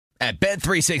At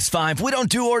Bet365, we don't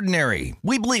do ordinary.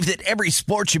 We believe that every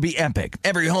sport should be epic.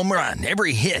 Every home run,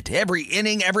 every hit, every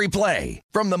inning, every play.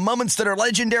 From the moments that are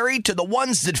legendary to the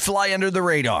ones that fly under the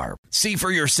radar. See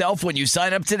for yourself when you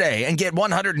sign up today and get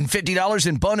 $150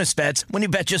 in bonus bets when you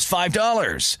bet just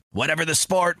 $5. Whatever the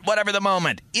sport, whatever the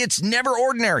moment, it's never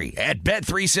ordinary at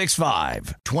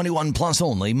Bet365. 21 plus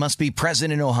only. Must be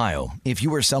present in Ohio. If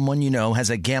you or someone you know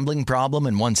has a gambling problem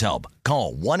and wants help,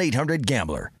 call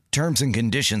 1-800-GAMBLER. Terms and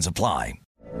conditions apply.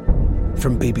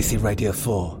 From BBC Radio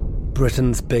 4,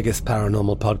 Britain's biggest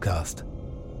paranormal podcast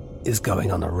is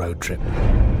going on a road trip.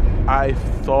 I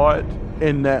thought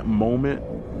in that moment,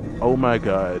 oh my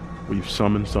God, we've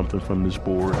summoned something from this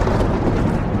board.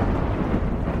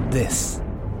 This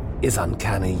is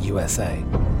Uncanny USA.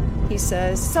 He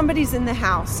says, somebody's in the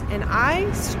house, and I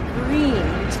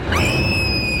screamed.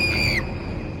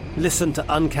 Listen to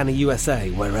Uncanny USA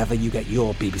wherever you get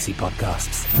your BBC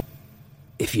podcasts,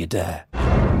 if you dare.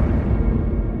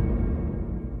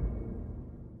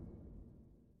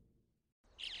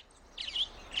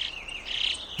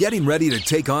 Getting ready to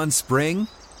take on spring?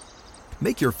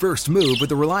 Make your first move with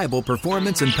the reliable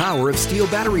performance and power of Steel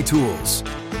battery tools.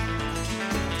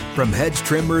 From hedge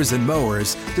trimmers and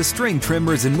mowers to string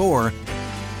trimmers and more,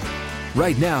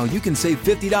 right now you can save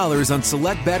 $50 on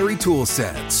select battery tool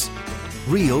sets.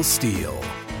 Real Steel.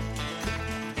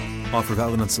 Offer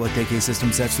valid on select AK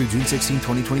system sets through June 16,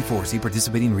 2024. See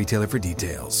participating retailer for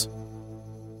details.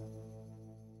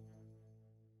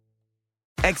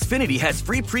 Xfinity has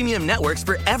free premium networks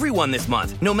for everyone this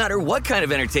month, no matter what kind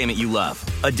of entertainment you love.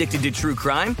 Addicted to true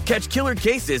crime? Catch killer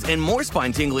cases and more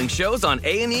spine-tingling shows on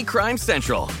A&E Crime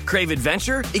Central. Crave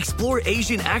adventure? Explore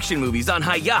Asian action movies on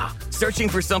Hi-YAH. Searching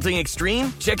for something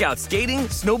extreme? Check out skating,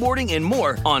 snowboarding, and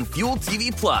more on Fuel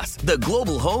TV Plus, the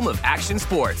global home of action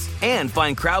sports. And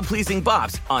find crowd-pleasing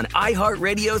bops on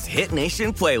iHeartRadio's Hit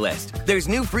Nation playlist. There's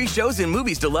new free shows and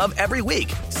movies to love every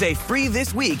week. Say free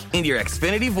this week in your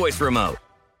Xfinity voice remote.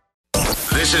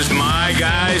 This is My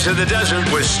Guys in the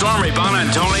Desert with Stormy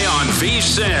Buonantony on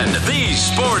VSiN, the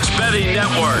Sports Betting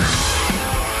Network.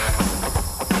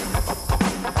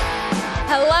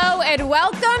 Hello and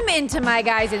welcome into My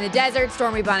Guys in the Desert.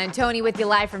 Stormy Buonantony with you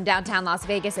live from downtown Las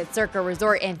Vegas at Circa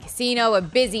Resort and Casino. A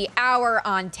busy hour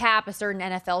on tap, a certain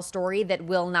NFL story that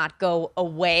will not go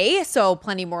away. So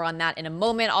plenty more on that in a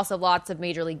moment. Also lots of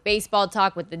Major League Baseball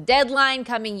talk with the deadline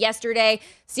coming yesterday.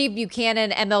 Steve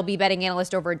Buchanan, MLB betting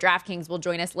analyst over at DraftKings, will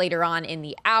join us later on in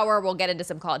the hour. We'll get into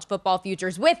some college football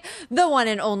futures with the one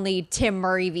and only Tim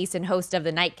Murray, VSiN host of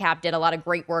The Nightcap. Did a lot of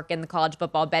great work in the college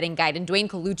football betting guide. And Dwayne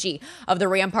Colucci of the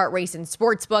Rampart Race and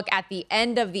Sportsbook at the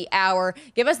end of the hour.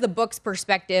 Give us the book's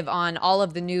perspective on all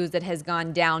of the news that has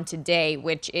gone down today,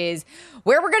 which is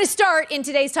where we're going to start in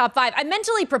today's top five. I'm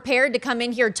mentally prepared to come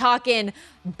in here talking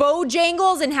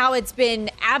Bojangles and how it's been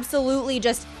absolutely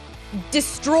just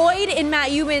destroyed in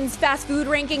Matt Euban's fast food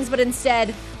rankings, but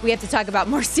instead we have to talk about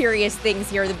more serious things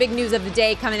here. The big news of the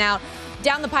day coming out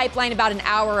down the pipeline about an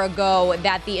hour ago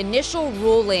that the initial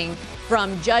ruling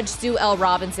from Judge Sue L.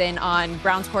 Robinson on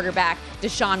Browns quarterback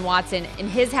Deshaun Watson and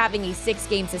his having a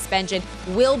 6-game suspension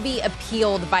will be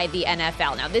appealed by the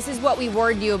NFL. Now, this is what we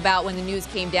warned you about when the news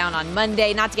came down on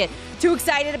Monday. Not to get too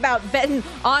excited about betting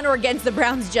on or against the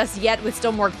Browns just yet, with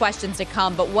still more questions to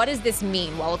come. But what does this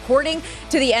mean? Well, according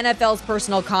to the NFL's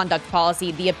personal conduct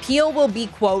policy, the appeal will be,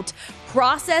 quote,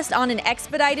 processed on an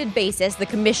expedited basis. The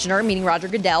commissioner, meaning Roger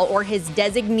Goodell, or his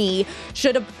designee,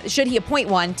 should he appoint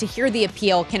one to hear the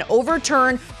appeal, can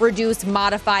overturn, reduce,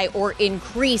 modify, or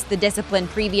increase the discipline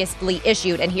previously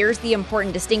issued. And here's the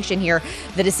important distinction here.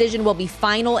 The decision will be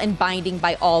final and binding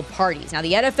by all parties. Now,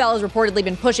 the NFL has reportedly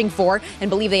been pushing for, and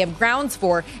believe they have grounds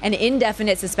for, an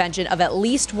indefinite suspension of at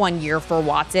least 1 year for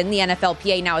Watson. The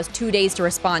NFLPA now has 2 days to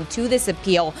respond to this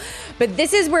appeal. But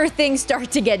this is where things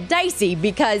start to get dicey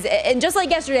because, and just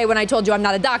like yesterday when I told you I'm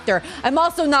not a doctor, I'm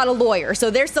also not a lawyer. So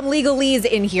there's some legalese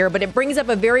in here, but it brings up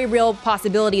a very real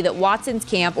possibility that Watson's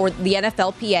camp, or the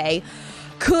NFLPA,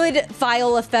 could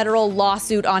file a federal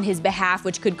lawsuit on his behalf,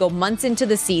 which could go months into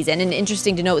the season. And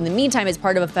interesting to note, in the meantime, as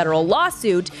part of a federal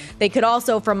lawsuit, they could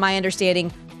also, from my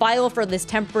understanding, file for this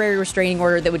temporary restraining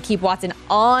order that would keep Watson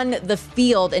on the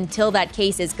field until that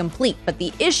case is complete. But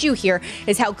the issue here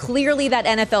is how clearly that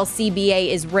NFL CBA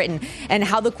is written and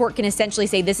how the court can essentially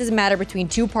say this is a matter between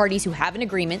two parties who have an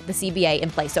agreement, the CBA, in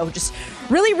place. So just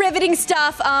really riveting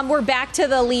stuff. We're back to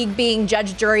the league being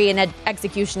judge, jury, and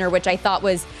executioner, which I thought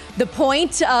was the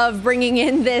point of bringing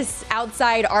in this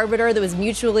outside arbiter that was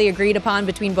mutually agreed upon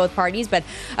between both parties, but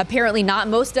apparently not.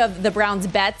 Most of the Browns'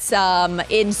 bets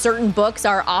in certain books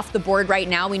are off the board right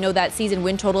now. We know that season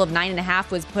win total of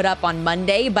 9.5 was put up on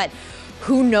Monday, but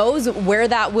Who knows where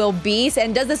that will be?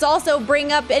 And does this also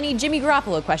bring up any Jimmy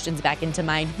Garoppolo questions back into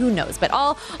mind? Who knows? But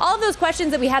all of those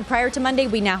questions that we had prior to Monday,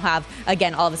 we now have,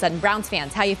 again, all of a sudden. Browns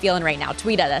fans, how you feeling right now?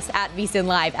 Tweet at us at VSiN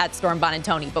Live, at Storm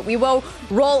Bonantoni. But we will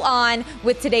roll on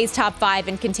with today's top 5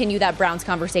 and continue that Browns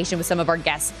conversation with some of our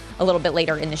guests a little bit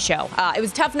later in the show. It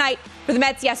was a tough night for the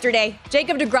Mets yesterday.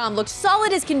 Jacob deGrom looked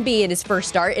solid as can be in his first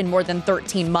start in more than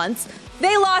 13 months.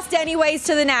 They lost anyways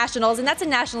to the Nationals, and that's a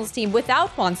Nationals team without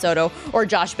Juan Soto or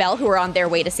Josh Bell, who are on their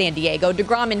way to San Diego.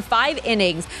 deGrom in 5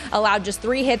 innings allowed just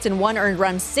 3 hits and 1 earned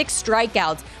run, 6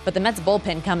 strikeouts, but the Mets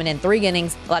bullpen coming in 3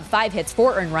 innings, allowed 5 hits,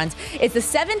 4 earned runs. It's the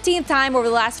 17th time over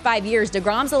the last 5 years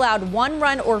deGrom's allowed 1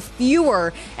 run or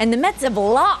fewer, and the Mets have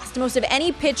lost most of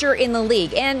any pitcher in the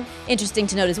league. And interesting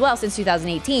to note as well, since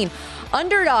 2018,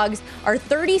 underdogs are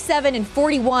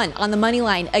 37-41 on the money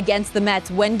line against the Mets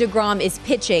when deGrom is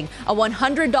pitching. A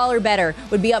 $100 better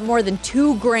would be up more than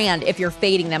 $2,000 if you're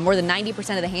fading them. More than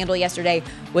 90% of the handle yesterday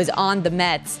was on the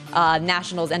Mets.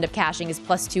 Nationals end up cashing as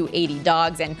plus 280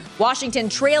 dogs, and Washington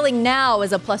trailing now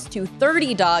as a plus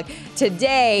 230 dog.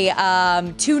 Today,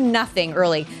 2-0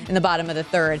 early in the bottom of the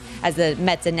third as the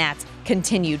Mets and Nats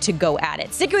continue to go at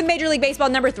it. Sticking with Major League Baseball,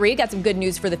 number 3, got some good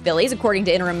news for the Phillies. According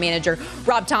to interim manager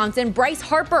Rob Thompson, Bryce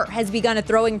Harper has begun a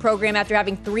throwing program after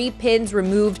having 3 pins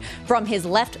removed from his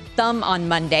left thumb on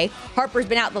Monday. Harper's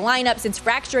been out the lineup since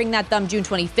fracturing that thumb June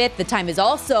 25th. The time is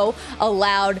also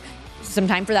allowed some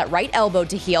time for that right elbow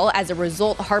to heal. As a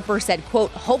result, Harper said, quote,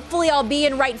 "Hopefully I'll be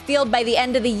in right field by the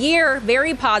end of the year."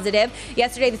 Very positive.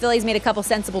 Yesterday, the Phillies made a couple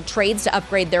sensible trades to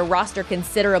upgrade their roster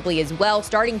considerably as well.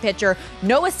 Starting pitcher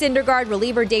Noah Syndergaard,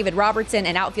 reliever David Robertson,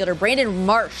 and outfielder Brandon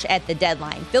Marsh at the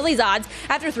deadline. Phillies odds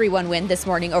after a 3-1 win this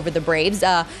morning over the Braves.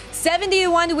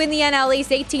 70-1 to win the NL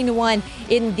East, 18-1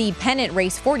 in the pennant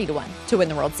race, 40-1 to win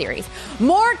the World Series.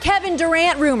 More Kevin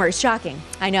Durant rumors. Shocking,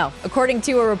 I know. According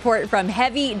to a report from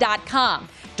Heavy.com,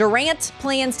 Durant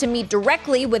plans to meet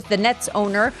directly with the Nets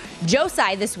owner Joe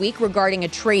Tsai this week regarding a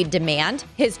trade demand.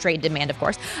 His trade demand, of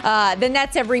course. The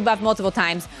Nets have rebuffed multiple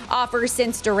times offers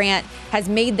since Durant has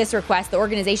made this request. The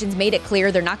organization's made it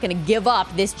clear they're not going to give up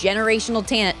this generational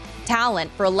talent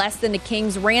for less than a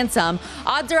king's ransom.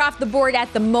 Odds are off the board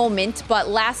at the moment, but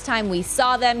last time we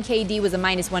saw them, KD was a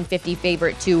minus 150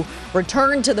 favorite to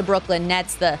return to the Brooklyn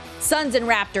Nets. The Suns and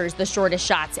Raptors, the shortest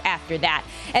shots after that.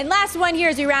 And last one here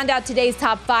as we round out today's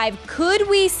top 5. Could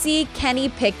we see Kenny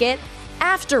Pickett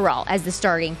after all as the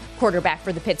starting quarterback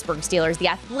for the Pittsburgh Steelers? The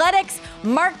Athletic's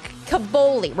Mark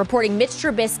Kaboly reporting Mitch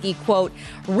Trubisky, quote,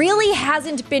 "really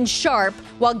hasn't been sharp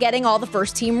while getting all the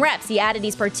first team reps." He added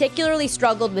he's particularly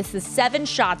struggled with the 7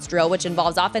 shots drill, which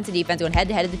involves offense and defense going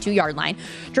head-to-head at the 2-yard line.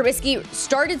 Trubisky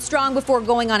started strong before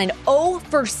going on an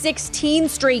 0-for-16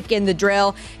 streak in the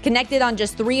drill, connected on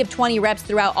just 3 of 20 reps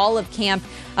throughout all of camp.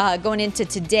 Going into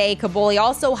today, Kaboly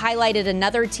also highlighted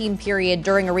another team period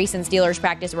during a recent Steelers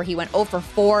practice where he went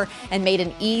 0-for-4 and made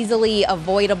an easily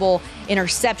avoidable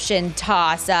interception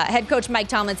toss. Head coach Mike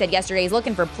Tomlin said yesterday he's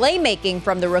looking for playmaking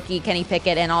from the rookie Kenny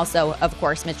Pickett and also, of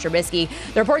course, Mitch Trubisky.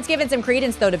 The report's given some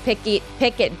credence, though, to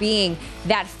Pickett being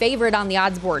that favorite on the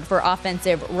odds board for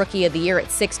Offensive Rookie of the Year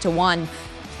at 6-1.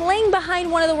 Playing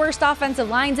behind one of the worst offensive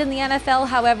lines in the NFL,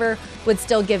 however, would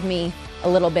still give me a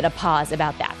little bit of pause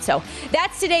about that. So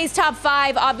that's today's top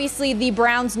 5. Obviously, the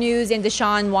Browns news and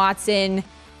Deshaun Watson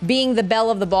being the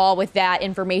belle of the ball with that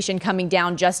information coming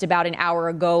down just about an hour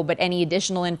ago. But any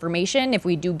additional information, if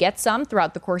we do get some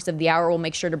throughout the course of the hour, we'll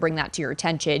make sure to bring that to your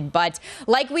attention. But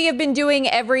like we have been doing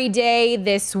every day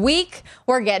this week,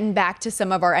 we're getting back to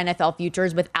some of our NFL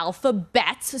futures with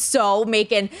alphabets. So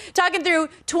talking through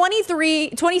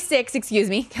 26,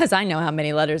 because I know how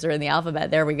many letters are in the alphabet.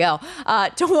 There we go.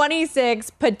 26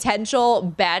 potential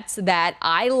bets that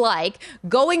I like,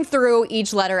 going through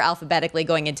each letter alphabetically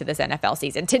going into this NFL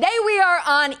season. Today we are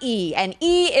on E, and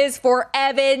E is for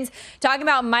Evans. Talking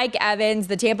about Mike Evans,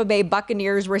 the Tampa Bay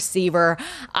Buccaneers receiver.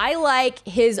 I like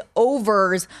his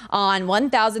overs on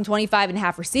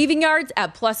 1,025.5 receiving yards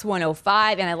at plus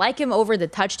 105, and I like him over the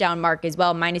touchdown mark as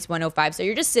well, minus 105. So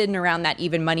you're just sitting around that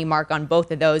even money mark on both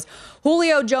of those.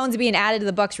 Julio Jones being added to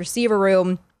the Bucs receiver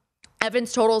room.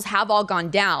 Evans' totals have all gone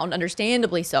down,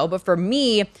 understandably so. But for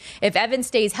me, if Evans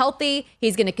stays healthy,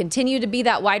 he's going to continue to be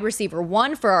that wide receiver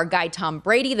 1 for our guy Tom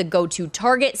Brady, the go-to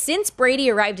target. Since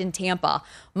Brady arrived in Tampa,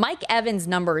 Mike Evans'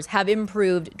 numbers have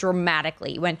improved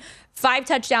dramatically. When 5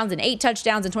 touchdowns and 8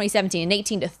 touchdowns in 2017 and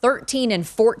 18 to 13 and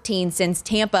 14 since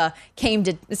Tom came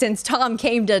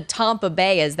to Tampa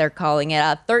Bay, as they're calling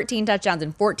it. 13 touchdowns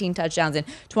and 14 touchdowns in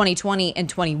 2020 and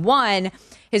 21.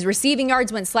 His receiving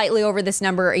yards went slightly over this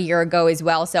number a year ago as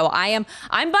well. So I'm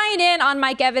buying in on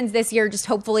Mike Evans this year. Just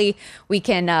hopefully we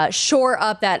can shore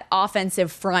up that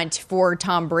offensive front for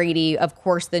Tom Brady. Of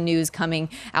course, the news coming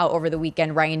out over the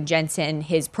weekend, Ryan Jensen,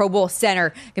 his Pro Bowl center,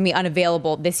 going to be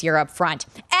unavailable this year up front.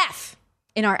 F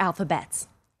in our alphabets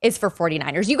is for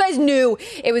 49ers. You guys knew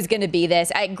it was going to be this.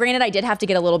 Granted, I did have to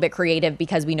get a little bit creative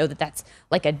because we know that that's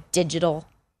like a digital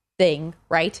thing,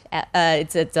 right?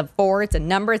 It's a 4, it's a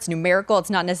number, it's numerical,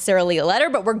 it's not necessarily a letter,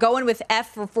 but we're going with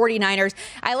F for 49ers.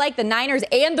 I like the Niners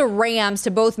and the Rams to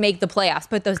both make the playoffs.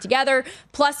 Put those together,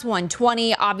 plus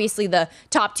 120. Obviously, the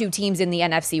top 2 teams in the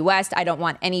NFC West. I don't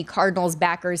want any Cardinals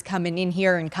backers coming in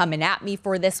here and coming at me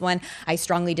for this one. I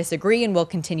strongly disagree and will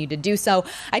continue to do so.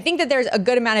 I think that there's a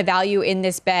good amount of value in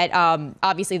this bet.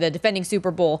 Obviously, the defending Super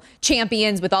Bowl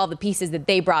champions, with all the pieces that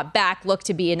they brought back, look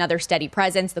to be another steady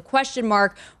presence. The question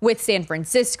mark with San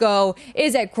Francisco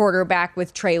is at quarterback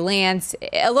with Trey Lance.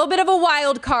 A little bit of a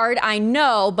wild card, I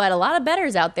know, but a lot of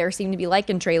bettors out there seem to be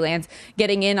liking Trey Lance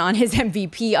getting in on his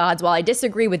MVP odds. While I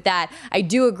disagree with that, I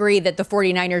do agree that the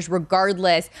 49ers,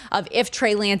 regardless of if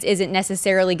Trey Lance isn't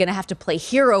necessarily going to have to play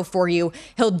hero for you,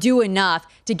 he'll do enough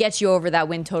to get you over that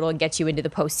win total and get you into the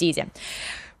postseason.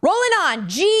 Rolling on,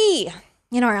 G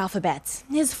in our alphabets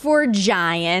is for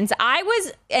Giants.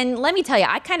 And let me tell you,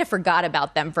 I kind of forgot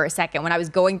about them for a second when I was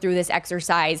going through this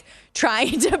exercise,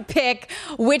 trying to pick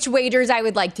which wagers I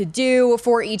would like to do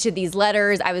for each of these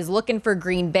letters. I was looking for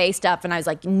Green Bay stuff, and I was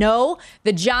like, no,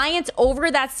 the Giants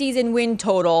over that season win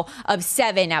total of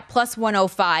 7 at plus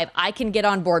 105, I can get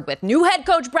on board with. New head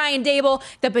coach Brian Daboll,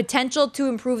 the potential to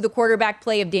improve the quarterback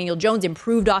play of Daniel Jones,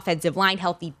 improved offensive line,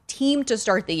 healthy team to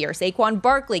start the year. Saquon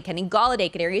Barkley, Kenny Golladay,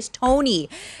 Kadarius Toney.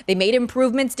 They made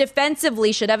improvements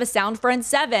defensively, should have a sound front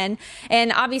 7.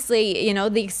 And obviously, you know,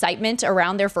 the excitement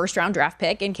around their first round draft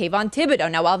pick and Kayvon Thibodeau.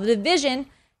 Now, while the division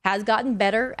has gotten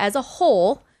better as a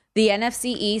whole, the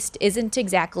NFC East isn't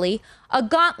exactly a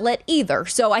gauntlet either.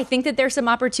 So I think that there's some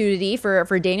opportunity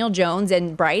for Daniel Jones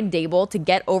and Brian Daboll to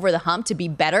get over the hump, to be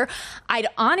better. I'd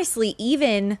honestly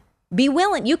even be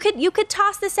willing. You could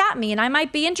toss this at me and I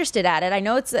might be interested at it. I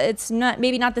know it's not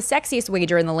maybe not the sexiest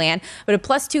wager in the land, but a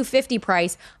plus 250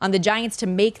 price on the Giants to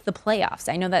make the playoffs.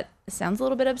 I know that sounds a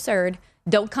little bit absurd.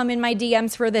 Don't come in my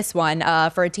DMs for this one,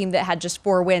 for a team that had just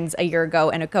 4 wins a year ago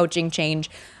and a coaching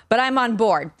change, but I'm on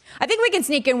board. I think we can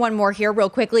sneak in one more here real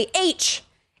quickly. H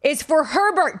is for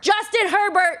Herbert. Justin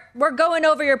Herbert. We're going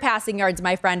over your passing yards,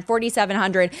 my friend.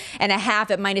 4,700 and a half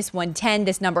at minus 110.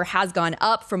 This number has gone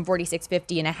up from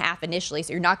 4,650 and a half initially,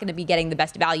 so you're not going to be getting the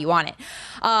best value on it.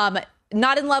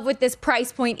 Not in love with this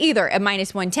price point either at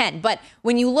minus 110. But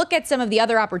when you look at some of the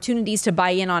other opportunities to buy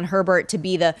in on Herbert to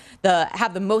be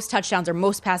have the most touchdowns or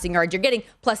most passing yards, you're getting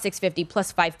plus 650,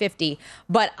 plus 550.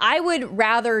 But I would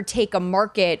rather take a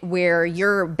market where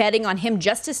you're betting on him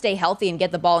just to stay healthy and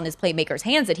get the ball in his playmaker's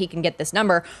hands that he can get this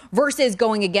number versus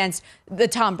going against the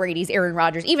Tom Brady's, Aaron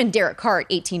Rodgers, even Derek Carr at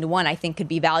 18-1, I think could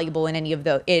be valuable in any of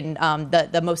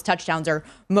the most touchdowns or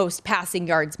most passing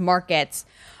yards markets.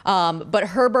 But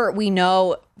Herbert, we know,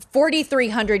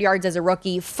 4,300 yards as a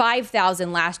rookie,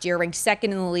 5,000 last year, ranked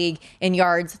second in the league in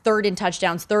yards, third in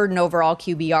touchdowns, third in overall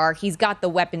QBR. He's got the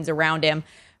weapons around him.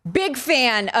 Big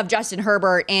fan of Justin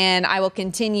Herbert, and I will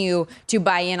continue to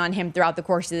buy in on him throughout the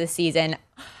course of the season.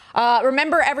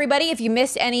 Remember, everybody, if you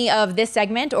missed any of this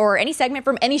segment or any segment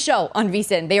from any show on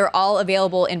VSiN, they are all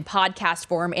available in podcast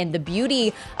form. And the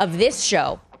beauty of this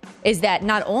show is that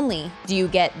not only do you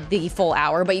get the full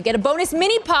hour, but you get a bonus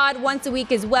mini pod once a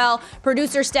week as well.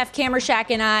 Producer Steph Kamershak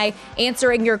and I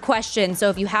answering your questions. So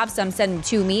if you have some, send them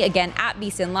to me. Again, at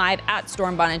VSiN Live, at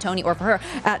Storm Bonantoni, or for her,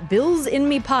 at Bills in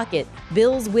Me Pocket,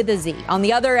 Bills with a Z. On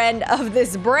the other end of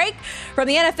this break, from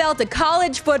the NFL to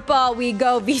college football, we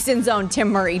go. VSiN's own Tim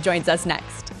Murray joins us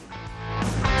next.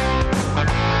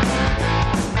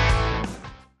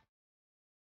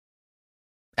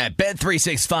 At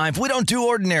Bet365, we don't do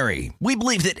ordinary. We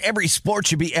believe that every sport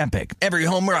should be epic. Every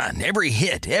home run, every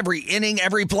hit, every inning,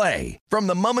 every play. From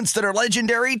the moments that are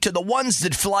legendary to the ones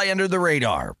that fly under the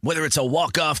radar. Whether it's a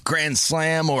walk-off grand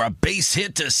slam or a base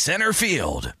hit to center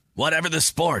field. Whatever the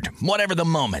sport, whatever the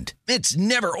moment. It's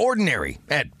never ordinary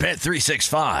at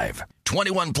Bet365.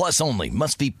 21 plus only.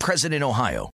 Must be present in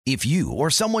Ohio. If you or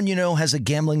someone you know has a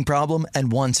gambling problem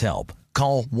and wants help,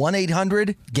 call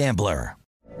 1-800-GAMBLER.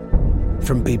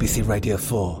 From BBC Radio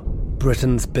 4,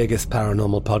 Britain's biggest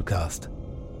paranormal podcast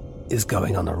is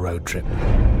going on a road trip.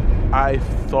 I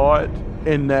thought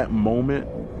in that moment,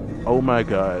 oh my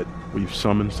God, we've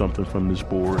summoned something from this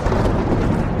board.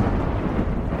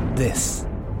 This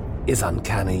is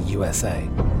Uncanny USA.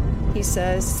 He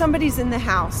says, somebody's in the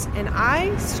house, and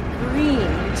I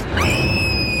screamed.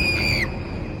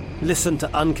 Listen to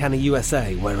Uncanny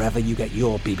USA wherever you get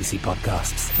your BBC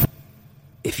podcasts,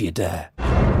 if you dare.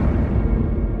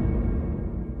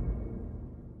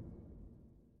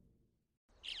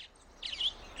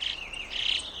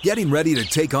 Getting ready to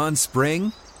take on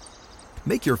spring?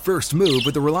 Make your first move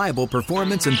with the reliable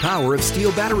performance and power of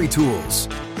Steel battery tools.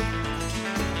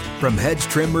 From hedge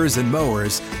trimmers and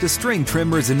mowers to string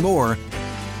trimmers and more,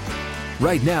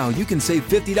 right now you can save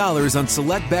 $50 on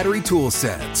select battery tool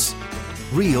sets.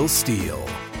 Real Steel.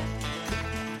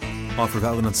 Offer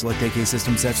valid on select AK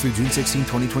system sets through June 16,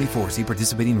 2024. See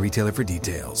participating retailer for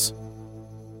details.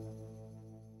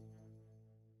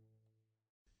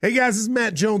 Hey guys, this is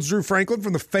Matt Jones, Drew Franklin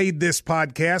from the Fade This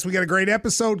podcast. We got a great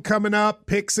episode coming up,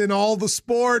 picks in all the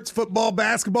sports, football,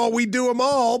 basketball, we do them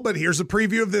all, but here's a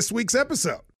preview of this week's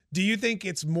episode. Do you think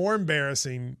it's more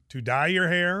embarrassing to dye your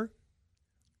hair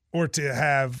or to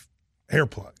have hair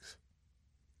plugs?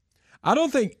 I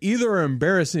don't think either are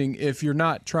embarrassing if you're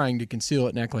not trying to conceal it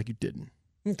and act like you didn't.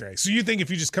 Okay, so you think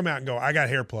if you just come out and go, I got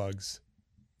hair plugs.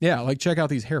 Yeah, like check out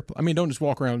these hair plugs. I mean, don't just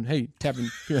walk around, hey, tapping,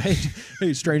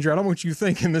 hey, stranger, I don't want you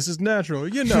thinking this is natural.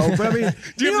 You know, but I mean,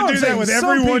 do you have to do that with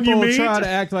everyone you meet? Try to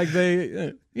act like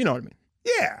they, you know what I mean?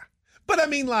 Yeah. But I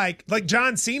mean, like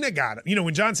John Cena got it. You know,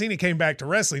 when John Cena came back to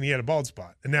wrestling, he had a bald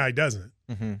spot, and now he doesn't.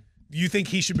 Mm-hmm. Do you think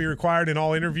he should be required in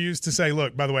all interviews to say,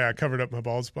 look, by the way, I covered up my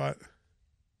bald spot?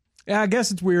 Yeah, I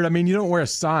guess it's weird. I mean, you don't wear a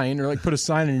sign or like put a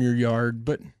sign in your yard,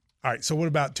 but. All right, so what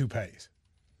about toupees?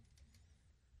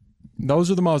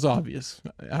 Those are the most obvious.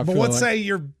 But let's say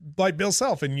you're like Bill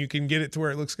Self and you can get it to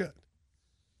where it looks good.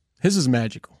 His is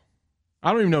magical.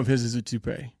 I don't even know if his is a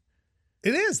toupee.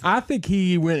 It is. I think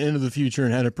he went into the future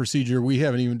and had a procedure we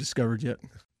haven't even discovered yet.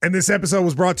 And this episode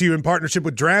was brought to you in partnership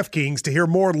with DraftKings. To hear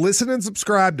more, listen and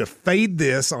subscribe to Fade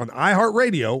This on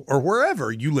iHeartRadio or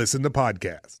wherever you listen to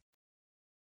podcasts.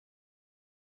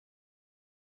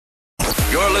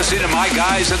 You're listening to My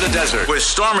Guys in the Desert with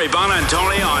Stormy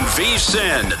Bonantoni on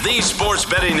VSiN, the Sports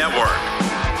Betting Network.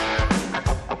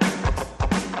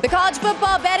 The College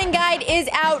Football Betting Guide is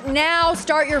out now.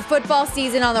 Start your football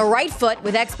season on the right foot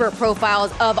with expert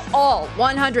profiles of all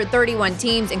 131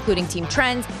 teams, including team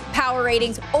trends, power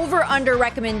ratings, over-under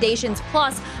recommendations,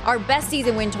 plus our best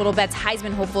season win total bets,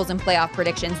 Heisman hopefuls, and playoff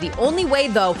predictions. The only way,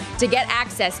 though, to get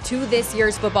access to this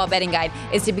year's football betting guide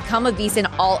is to become a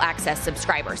VSiN All-Access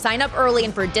subscriber. Sign up early,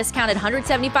 and for a discounted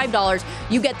 $175,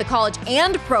 you get the college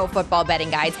and pro football betting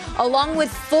guides, along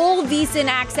with full VSiN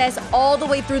access all the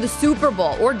way through the Super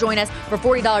Bowl. Or join us for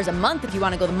 $40 a month if you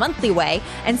want to go the monthly way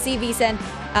and see VSiN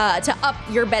to up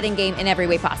your betting game in every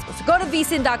way possible. So go to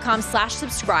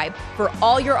vsin.com/subscribe for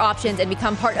all your options and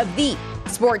become part of the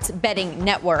Sports Betting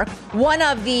Network. One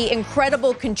of the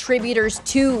incredible contributors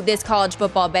to this college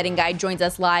football betting guide joins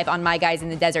us live on My Guys in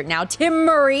the Desert now. Tim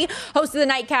Murray, host of the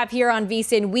Nightcap here on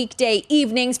VSiN weekday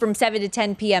evenings from 7 to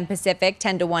 10 p.m. Pacific,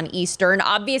 10 to 1 Eastern.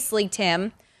 Obviously,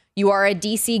 Tim, you are a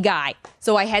DC guy,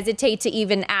 so I hesitate to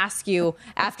even ask you,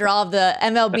 after all of the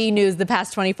MLB news the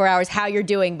past 24 hours, how you're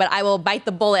doing, but I will bite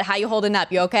the bullet. How you holding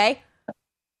up? You okay?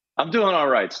 I'm doing all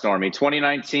right, Stormy.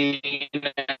 2019,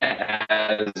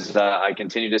 as I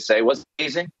continue to say, was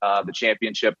amazing. The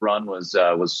championship run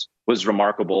was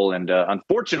remarkable, and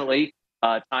unfortunately,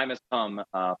 time has come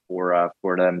for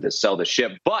them to sell the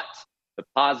ship. But the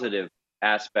positive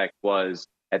aspect was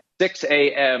at 6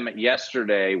 a.m.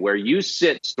 yesterday, where you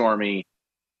sit, Stormy,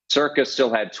 Circa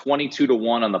still had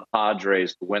 22-1 on the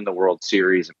Padres to win the World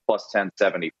Series and plus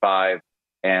 1075.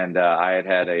 And I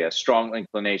had a strong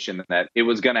inclination that it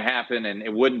was going to happen, and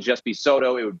it wouldn't just be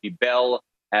Soto, it would be Bell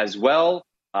as well.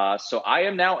 So I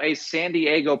am now a San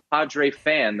Diego Padre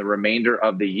fan the remainder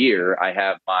of the year. I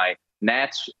have my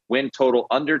Nats win total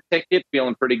under ticket,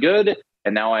 feeling pretty good.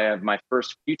 And now I have my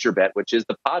first future bet, which is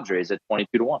the Padres at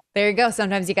 22-1. There you go.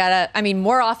 Sometimes you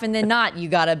more often than not, you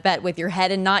got to bet with your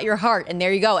head and not your heart. And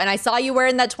there you go. And I saw you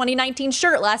wearing that 2019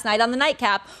 shirt last night on the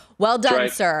Nightcap. Well done,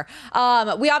 right, sir.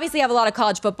 We obviously have a lot of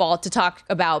college football to talk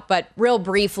about, but real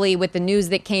briefly with the news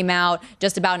that came out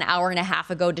just about an hour and a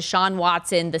half ago, Deshaun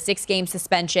Watson, the 6-game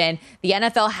suspension, the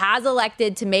NFL has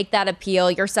elected to make that appeal.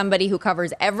 You're somebody who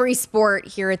covers every sport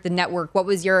here at the network. What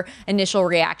was your initial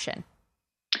reaction?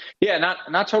 Yeah,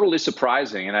 not totally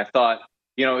surprising. And I thought,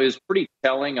 it was pretty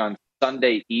telling on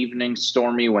Sunday evening,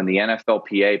 Stormy, when the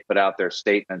NFLPA put out their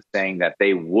statement saying that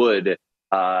they would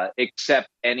accept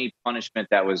any punishment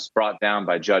that was brought down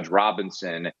by Judge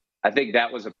Robinson. I think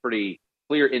that was a pretty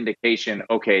clear indication,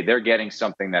 okay, they're getting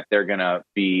something that they're going to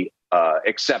be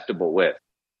acceptable with.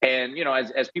 And,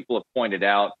 as people have pointed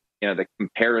out, the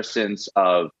comparisons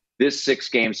of this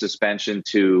 6-game suspension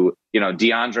to,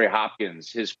 DeAndre Hopkins,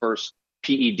 his first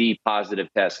PED positive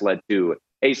test led to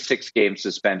a 6-game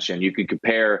suspension. You could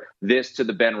compare this to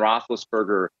the Ben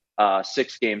Roethlisberger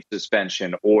 6-game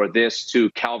suspension, or this to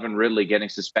Calvin Ridley getting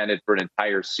suspended for an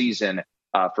entire season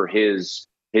for his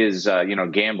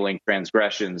gambling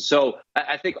transgressions. So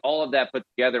I think all of that put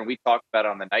together, and we talked about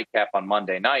it on the nightcap on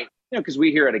Monday night, because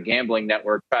we here at a gambling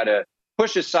network try to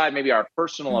push aside maybe our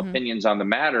personal opinions on the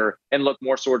matter and look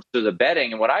more towards to the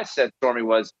betting. And what I said, Stormy,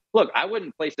 was, look, I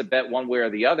wouldn't place a bet one way or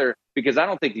the other, because I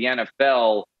don't think the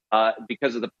NFL,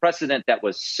 because of the precedent that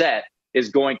was set, is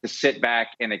going to sit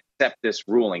back and accept this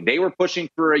ruling. They were pushing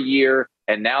for a year,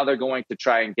 and now they're going to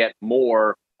try and get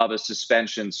more of a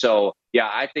suspension. So, yeah,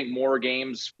 I think more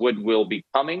games will be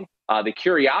coming. The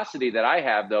curiosity that I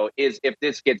have, though, is if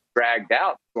this gets dragged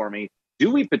out, Stormy,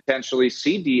 do we potentially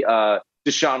see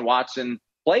Deshaun Watson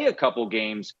play a couple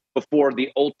games before the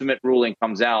ultimate ruling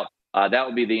comes out? That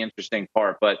would be the interesting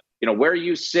part. But, where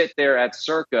you sit there at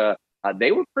Circa,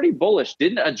 they were pretty bullish,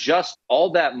 didn't adjust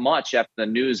all that much after the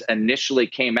news initially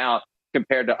came out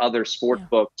compared to other sport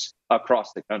books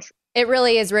across the country. It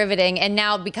really is riveting. And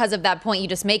now, because of that point you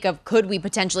just make of could we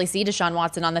potentially see Deshaun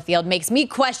Watson on the field, makes me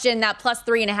question that plus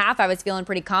 3.5 I was feeling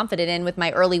pretty confident in with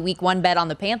my early week 1 bet on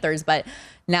the Panthers. But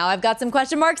now I've got some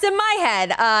question marks in my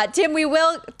head. Tim, we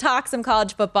will talk some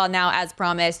college football now, as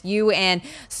promised. You and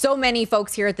so many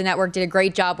folks here at the network did a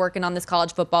great job working on this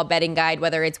college football betting guide,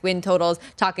 whether it's win totals,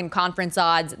 talking conference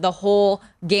odds, the whole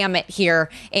gamut here.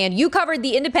 And you covered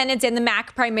the independents and the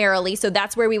MAC primarily, so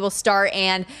that's where we will start.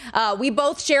 And we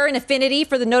both share an affinity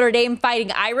for the Notre Dame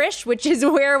Fighting Irish, which is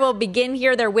where we'll begin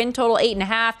here. Their win total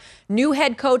 8.5. New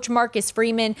head coach Marcus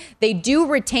Freeman. They do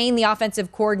retain the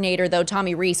offensive coordinator, though,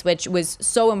 Tommy Rees, which was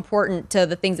so important to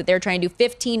the things that they're trying to do.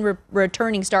 15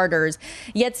 returning starters,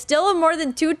 yet still a more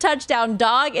than 2 touchdown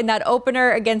dog in that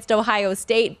opener against Ohio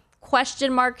State.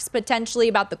 Question marks potentially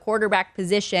about the quarterback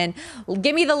position.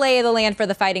 Give me the lay of the land for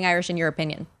the Fighting Irish in your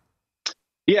opinion.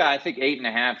 Yeah, I think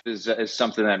 8.5 is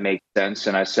something that makes sense.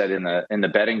 And I said in the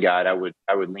betting guide, I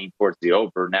would lean towards the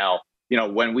over. Now,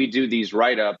 when we do these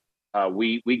write-ups,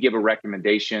 we give a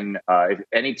recommendation. If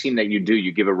any team that you do,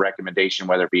 you give a recommendation,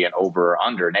 whether it be an over or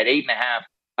under. And at 8.5,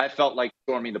 I felt like,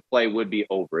 Stormy, the play would be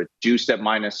over. It's juiced at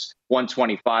minus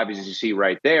 125, as you see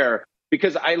right there,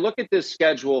 because I look at this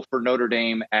schedule for Notre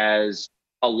Dame as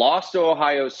a loss to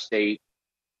Ohio State,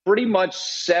 pretty much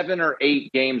 7 or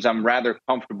 8 games I'm rather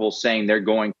comfortable saying they're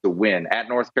going to win. At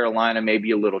North Carolina,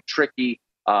 maybe a little tricky.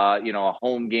 A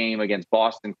home game against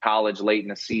Boston College late in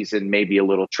the season, maybe a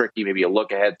little tricky, maybe a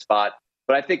look-ahead spot.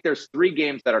 But I think there's 3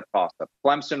 games that are tossed-up.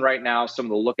 Clemson right now, some of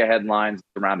the look-ahead lines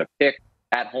around a pick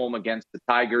at home against the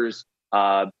Tigers,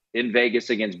 in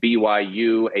Vegas against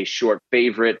BYU, a short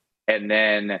favorite, and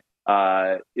then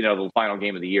the final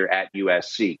game of the year at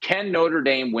USC. Can Notre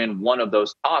Dame win one of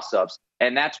those toss-ups?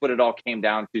 And that's what it all came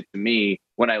down to me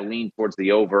when I leaned towards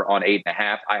the over on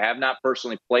 8.5. I have not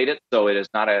personally played it, so it is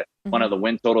not one of the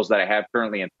win totals that I have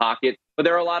currently in pocket. But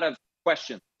there are a lot of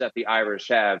questions that the Irish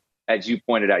have, as you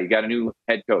pointed out. You got a new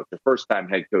head coach, a first-time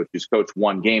head coach who's coached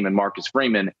 1 game, and Marcus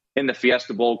Freeman in the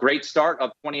Fiesta Bowl. Great start,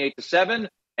 up 28-7,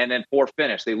 and then poor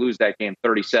finish. They lose that game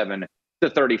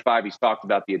 37-35. He's talked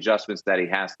about the adjustments that he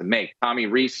has to make. Tommy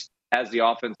Rees as the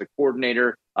offensive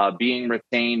coordinator, being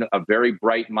retained, a very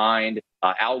bright mind.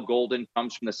 Al Golden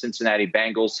comes from the Cincinnati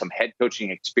Bengals, some head coaching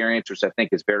experience, which I think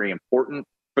is very important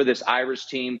for this Irish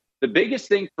team. The biggest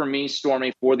thing for me,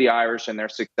 Stormy, for the Irish and their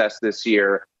success this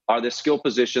year are the skill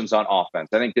positions on offense.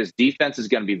 I think this defense is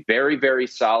going to be very, very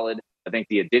solid. I think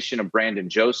the addition of Brandon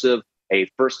Joseph, a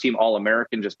first-team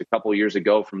All-American just a couple years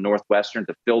ago from Northwestern,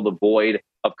 to fill the void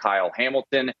of Kyle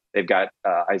Hamilton. They've got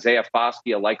Isaiah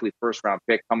Foskey, a likely first-round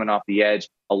pick coming off the edge,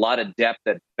 a lot of depth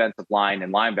at defensive line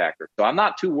and linebacker. So I'm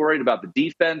not too worried about the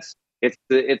defense. It's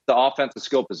the offensive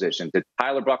skill position. Did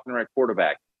Tyler Buckner at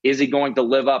quarterback? Is he going to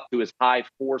live up to his high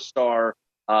 4-star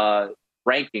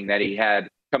ranking that he had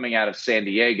coming out of San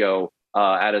Diego,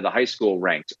 out of the high school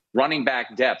ranks? Running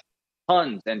back depth.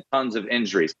 Tons and tons of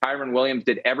injuries. Kyron Williams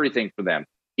did everything for them.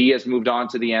 He has moved on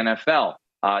to the NFL.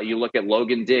 You look at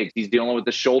Logan Diggs. He's dealing with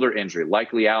the shoulder injury,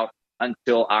 likely out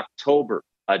until October.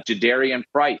 Jadarian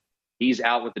Price, he's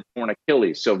out with the torn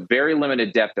Achilles. So very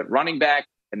limited depth at running back,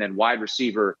 and then wide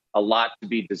receiver, a lot to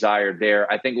be desired there.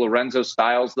 I think Lorenzo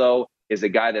Styles, though, is a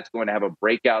guy that's going to have a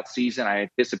breakout season. I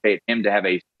anticipate him to have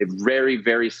a very,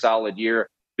 very solid year,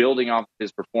 building off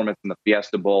his performance in the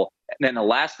Fiesta Bowl. And then the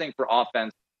last thing for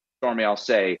offense, Stormy, I'll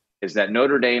say, is that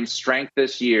Notre Dame's strength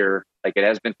this year like it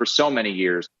has been for so many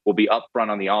years, will be up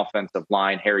front on the offensive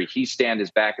line. Harry Hiestand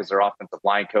is back as their offensive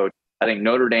line coach. I think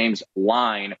Notre Dame's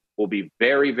line will be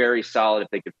very, very solid if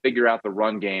they could figure out the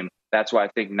run game. That's why I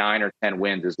think 9 or 10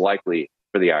 wins is likely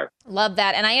for the Irish. Love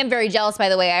that. And I am very jealous, by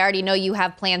the way. I already know you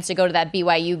have plans to go to that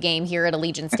BYU game here at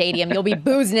Allegiant Stadium. You'll be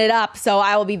boozing it up, so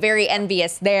I will be very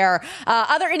envious there.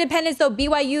 Other independents, though,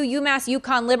 BYU, UMass,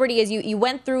 UConn, Liberty, as you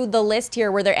went through the list here,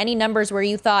 were there any numbers where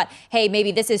you thought, hey,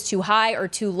 maybe this is too high or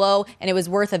too low, and it was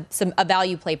worth a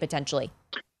value play potentially?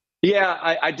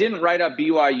 Yeah, I didn't write up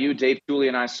BYU. Dave Tooley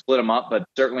and I split them up, but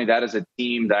certainly that is a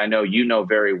team that I know you know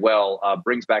very well,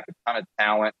 brings back a ton of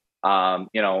talent.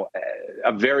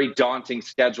 A very daunting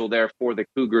schedule there for the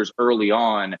Cougars early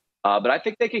on. But I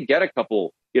think they could get a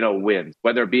couple, wins,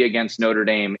 whether it be against Notre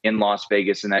Dame in Las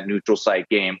Vegas in that neutral site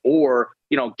game or,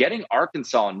 getting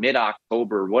Arkansas in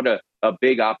mid-October. What a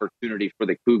big opportunity for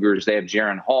the Cougars. They have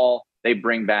Jaron Hall. They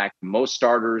bring back most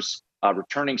starters,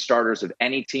 returning starters of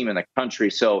any team in the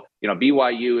country. So,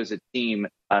 BYU is a team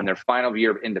in their final year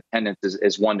of independence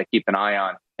is one to keep an eye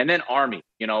on. And then Army,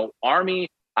 Army,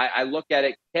 I look at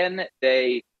it, can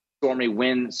they, Stormy,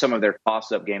 win some of their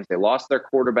toss-up games? They lost their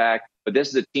quarterback, but this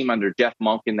is a team under Jeff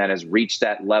Monken that has reached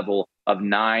that level of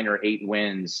 9 or 8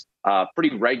 wins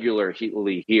pretty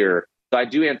regularly here. So I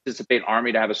do anticipate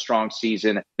Army to have a strong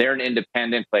season. They're an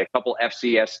independent, play a couple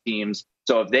FCS teams.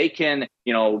 So if they can,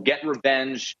 get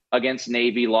revenge against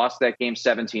Navy, lost that game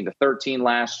 17-13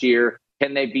 last year.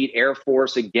 Can they beat Air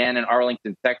Force again in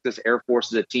Arlington, Texas? Air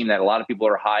Force is a team that a lot of people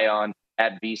are high on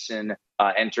at Beeson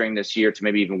entering this year to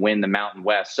maybe even win the Mountain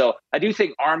West. So I do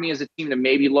think Army is a team to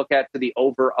maybe look at to the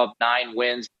over of 9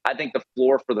 wins. I think the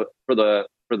floor for the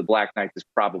Black Knights is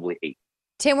probably 8.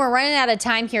 Tim, we're running out of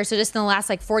time here, so just in the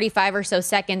last 45 or so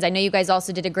seconds, I know you guys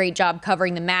also did a great job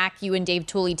covering the MAC, you and Dave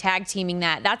Tooley tag teaming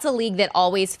that. That's a league that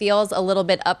always feels a little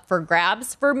bit up for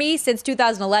grabs for me. Since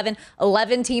 2011,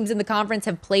 11 teams in the conference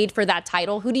have played for that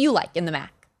title. Who do you like in the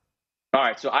MAC? All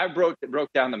right, so I broke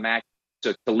down the MAC.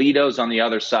 So Toledo's on the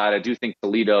other side. I do think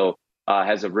Toledo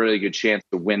has a really good chance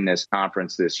to win this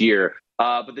conference this year.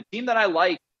 But the team that I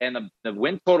like and the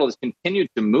win total has continued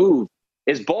to move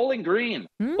is Bowling Green.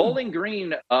 Bowling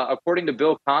Green, according to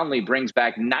Bill Conley, brings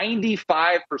back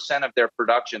 95% of their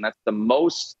production. That's the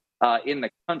most in the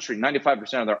country,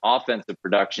 95% of their offensive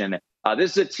production.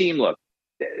 This is a team, look,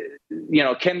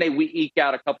 can they eke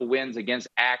out a couple wins against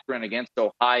Akron, against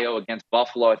Ohio, against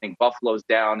Buffalo? I think Buffalo's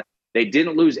down. They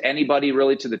didn't lose anybody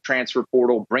really to the transfer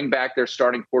portal, bring back their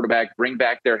starting quarterback, bring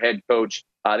back their head coach.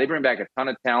 They bring back a ton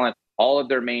of talent, all of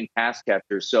their main pass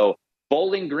catchers. So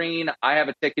Bowling Green, I have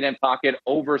a ticket in pocket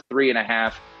over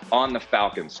 3.5 on the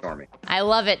Falcons, Stormy. I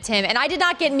love it, Tim. And I did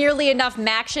not get nearly enough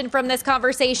Maction from this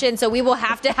conversation, so we will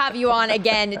have to have you on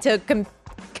again to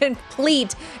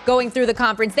complete going through the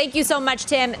conference. Thank you so much,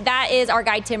 Tim. That is our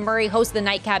guy, Tim Murray, host of the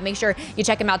Nightcap. Make sure you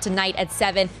check him out tonight at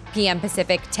 7 p.m.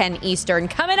 Pacific, 10 Eastern.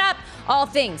 Coming up, all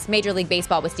things Major League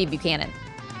Baseball with Steve Buchanan.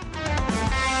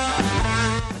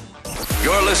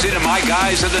 You're listening to My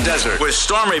Guys in the Desert with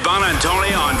Stormy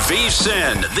Buonantony on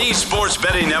VSiN, the Sports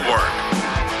Betting Network.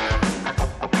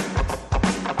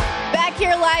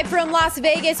 Here live from Las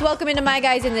Vegas. Welcome into My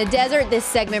Guys in the Desert. This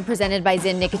segment presented by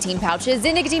Zyn Nicotine Pouches.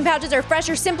 Zyn Nicotine Pouches are a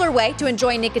fresher, simpler way to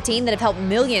enjoy nicotine that have helped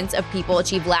millions of people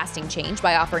achieve lasting change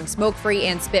by offering smoke-free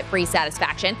and spit-free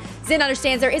satisfaction. Zyn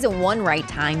understands there isn't one right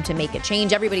time to make a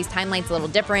change. Everybody's timeline's a little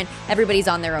different. Everybody's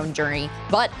on their own journey.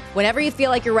 But whenever you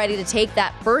feel like you're ready to take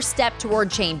that first step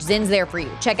toward change, Zyn's there for you.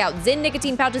 Check out Zyn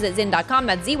Nicotine Pouches at Zyn.com.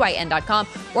 That's ZYN.com.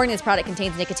 Warning, this product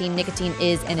contains nicotine. Nicotine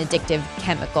is an addictive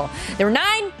chemical. There were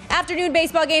 9 afternoon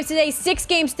baseball games today, 6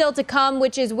 games still to come,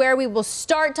 which is where we will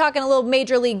start talking a little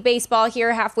Major League Baseball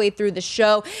here halfway through the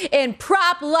show. In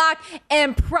Prop, Lock,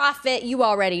 and Profit, you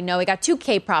already know. We got 2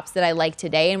 K props that I like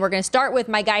today, and we're going to start with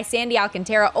my guy Sandy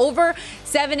Alcantara over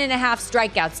 7.5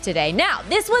 strikeouts today. Now,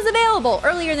 this was available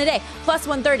earlier in the day, plus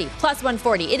 130, plus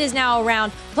 140. It is now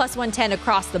around plus 110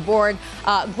 across the board.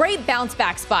 Great bounce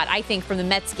back spot, I think, from the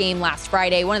Mets game last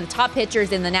Friday. One of the top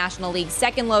pitchers in the National League,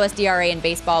 second lowest ERA in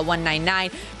baseball,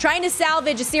 1.99. Trying to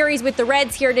salvage a series with the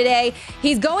Reds here today.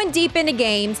 He's going deep into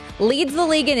games, leads the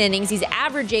league in innings. He's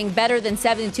averaging better than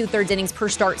 7 2/3 innings per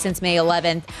start since May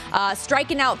 11th.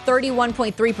 Striking out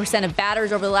 31.3% of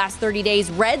batters over the last 30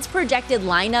 days. Reds projected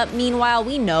lineup, meanwhile,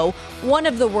 we know, one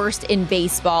of the worst in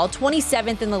baseball.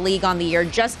 27th in the league on the year,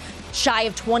 just shy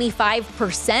of 25%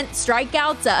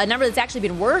 strikeouts, a number that's actually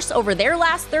been worse over their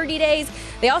last 30 days.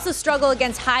 They also struggle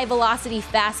against high velocity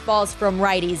fastballs from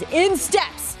righties. In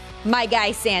steps my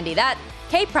guy Sandy. That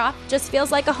K prop just feels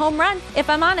like a home run, if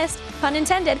I'm honest, pun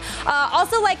intended.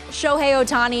 Also like Shohei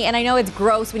Ohtani, and I know it's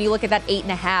gross when you look at that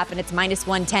 8.5 and it's minus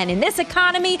 110 in this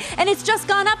economy, and it's just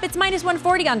gone up. It's minus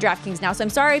 140 on DraftKings now, so I'm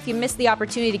sorry if you missed the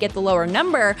opportunity to get the lower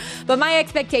number, but my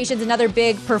expectations, another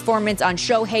big performance on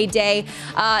Shohei Day.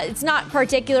 It's not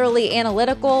particularly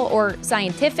analytical or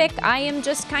scientific. I am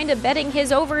just kind of betting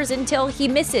his overs until he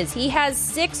misses. He has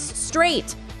 6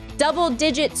 straight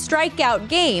double-digit strikeout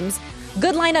games.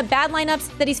 Good lineup, bad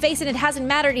lineups that he's facing, it hasn't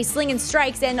mattered. He's slinging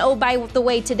strikes. And oh, by the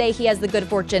way, today he has the good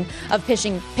fortune of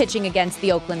pitching against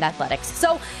the Oakland Athletics.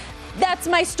 So that's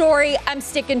my story. I'm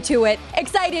sticking to it.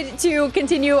 Excited to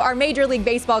continue our Major League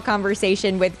Baseball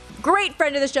conversation with great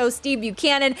friend of the show, Steve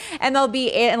Buchanan,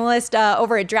 MLB analyst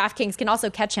over at DraftKings. Can also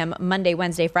catch him Monday,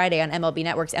 Wednesday, Friday on MLB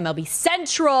Network's MLB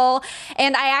Central.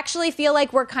 And I actually feel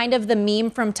like we're kind of the meme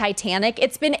from Titanic.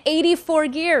 It's been 84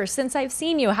 years since I've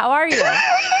seen you. How are you?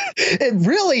 It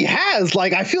really has.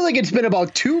 Like, I feel like it's been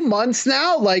about 2 months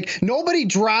now. Like, nobody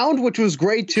drowned, which was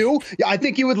great too. I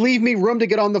think you would leave me room to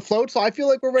get on the float, so I feel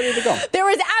like we're ready to go. There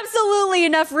was absolutely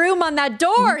enough room on that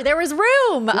door. There was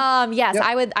room. Yes,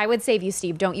 yep. I would save you,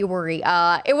 Steve. Don't you worry.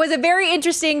 It was a very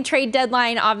interesting trade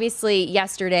deadline, obviously,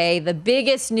 yesterday. The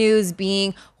biggest news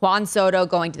being Juan Soto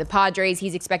going to the Padres.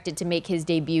 He's expected to make his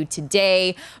debut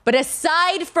today. But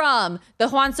aside from the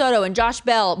Juan Soto and Josh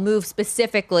Bell move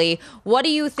specifically, what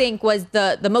do you think was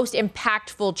the most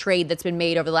impactful trade that's been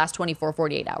made over the last 24,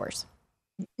 48 hours?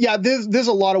 Yeah, there's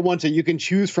a lot of ones that you can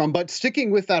choose from, but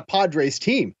sticking with that Padres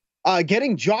team,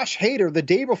 getting Josh Hader the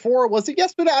day before, was it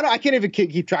yesterday? I can't even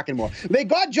keep track anymore. They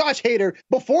got Josh Hader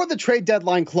before the trade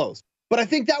deadline closed. But I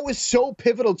think that was so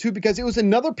pivotal, too, because it was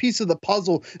another piece of the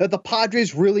puzzle that the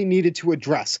Padres really needed to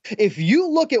address. If you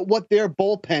look at what their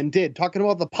bullpen did, talking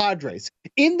about the Padres,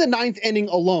 in the 9th inning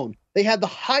alone, they had the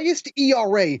highest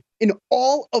ERA in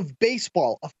all of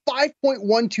baseball, a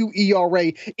 5.12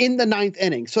 ERA in the 9th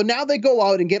inning. So now they go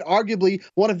out and get arguably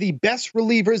one of the best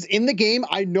relievers in the game.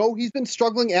 I know he's been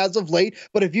struggling as of late,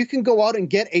 but if you can go out and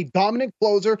get a dominant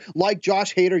closer like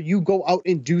Josh Hader, you go out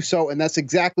and do so, and that's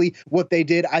exactly what they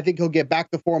did. I think he'll get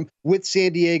back to form with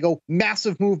San Diego.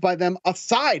 Massive move by them,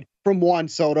 aside from Juan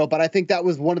Soto, but I think that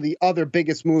was one of the other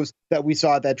biggest moves that we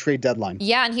saw at that trade deadline.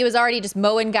 Yeah, and he was already just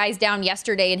mowing guys down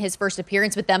yesterday in his first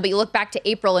appearance with them, but you look back to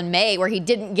April and May where he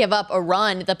didn't give up a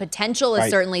run. The potential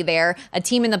is certainly there. A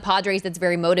team in the Padres that's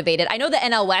very motivated. I know the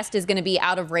NL West is going to be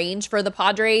out of range for the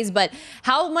Padres, but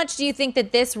how much do you think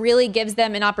that this really gives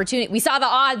them an opportunity? We saw the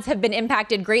odds have been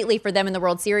impacted greatly for them in the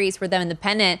World Series, for them in the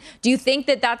pennant. Do you think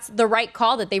that that's the right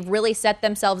call, that they've really set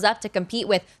themselves up to compete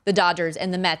with the Dodgers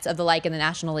and the Mets of the like in the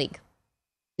National League?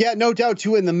 Yeah, no doubt,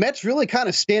 too. And the Mets really kind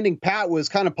of standing pat was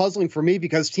kind of puzzling for me,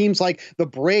 because teams like the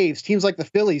Braves, teams like the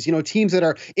Phillies, teams that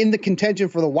are in the contention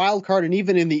for the wild card and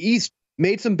even in the East,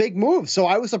 made some big moves. So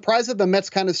I was surprised that the Mets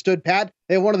kind of stood pat.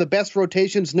 They have one of the best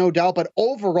rotations, no doubt. But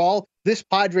overall, this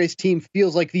Padres team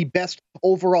feels like the best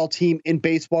overall team in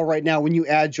baseball right now when you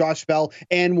add Josh Bell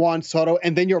and Juan Soto.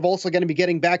 And then you're also going to be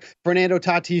getting back Fernando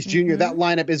Tatis Jr. Mm-hmm. That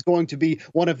lineup is going to be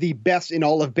one of the best in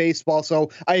all of baseball. So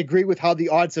I agree with how the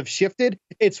odds have shifted.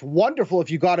 It's wonderful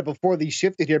if you got it before these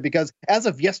shifted here, because as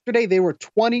of yesterday, they were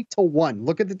 20-1.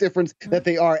 Look at the difference that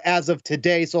they are as of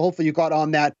today. So hopefully you got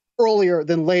on that earlier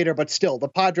than later, but still, the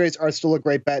Padres are still a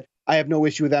great bet. I have no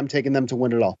issue with them taking them to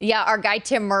win it all. Yeah, our guy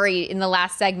Tim Murray in the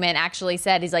last segment actually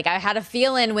said, he's like, I had a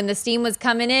feeling when the steam was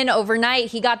coming in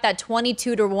overnight, he got that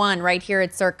 22-1 right here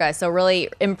at Circa. So really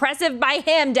impressive by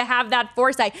him to have that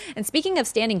foresight. And speaking of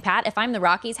standing pat, if I'm the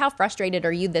Rockies, how frustrated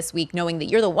are you this week knowing that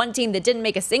you're the one team that didn't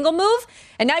make a single move,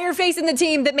 and now you're facing the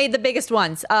team that made the biggest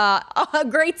ones?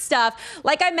 Great stuff.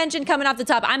 Like I mentioned coming off the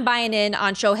top, I'm buying in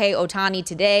on Shohei Ohtani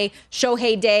today.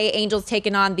 Shohei Day, Angels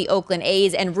taking on the Oakland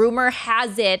A's, and rumor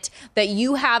has it that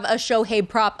you have a Shohei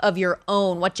prop of your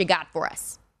own. What you got for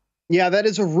us? Yeah, that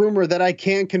is a rumor that I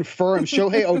can't confirm.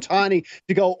 Shohei Ohtani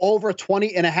to go over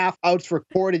 20.5 outs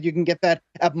recorded. You can get that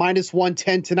at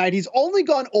 -110 tonight. He's only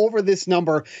gone over this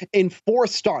number in 4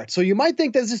 starts. So you might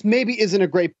think that this maybe isn't a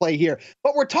great play here.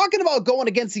 But we're talking about going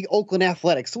against the Oakland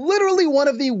Athletics, literally one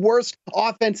of the worst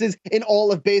offenses in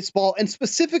all of baseball, and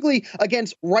specifically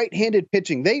against right-handed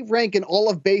pitching. They rank in all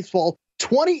of baseball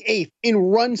 28th in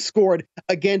runs scored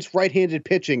against right-handed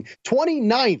pitching,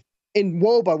 29th in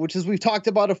WOBA, which, as we've talked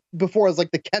about before, is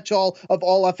like the catch-all of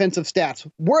all offensive stats.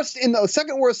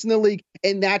 Second worst in the league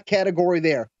in that category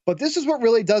there. But this is what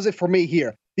really does it for me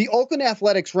here. The Oakland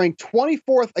Athletics rank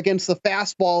 24th against the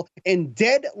fastball and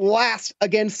dead last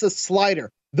against the slider.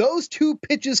 Those two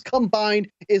pitches combined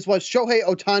is what Shohei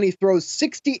Ohtani throws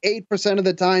 68% of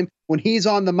the time when he's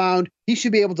on the mound. He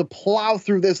should be able to plow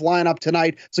through this lineup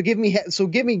tonight. So give me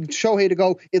Shohei to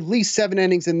go at least 7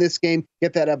 innings in this game.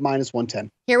 Get that at -110.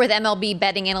 Here with MLB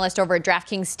betting analyst over at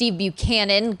DraftKings, Steve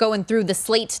Buchanan, going through the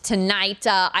slate tonight.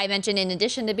 I mentioned in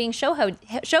addition to being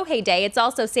Shohei Day, it's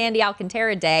also Sandy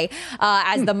Alcantara Day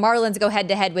as the Marlins go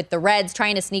head-to-head with the Reds,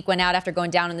 trying to sneak one out after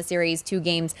going down in the series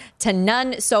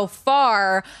 2-0 so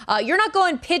far. You're not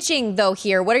going pitching, though,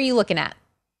 here. What are you looking at?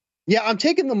 Yeah, I'm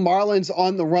taking the Marlins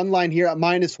on the run line here at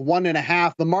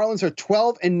 -1.5. The Marlins are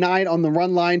 12-9 on the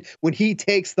run line when he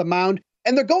takes the mound,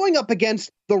 and they're going up against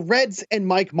the Reds and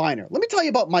Mike Minor. Let me tell you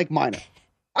about Mike Minor.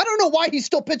 I don't know why he's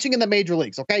still pitching in the major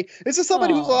leagues, okay? This is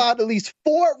somebody who's allowed at least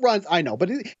 4 runs. I know, but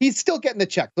he's still getting the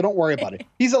check, so don't worry about it.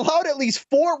 He's allowed at least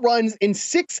 4 runs in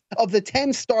 6 of the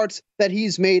 10 starts that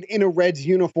he's made in a Reds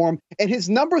uniform, and his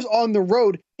numbers on the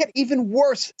road get even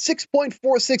worse,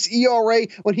 6.46 ERA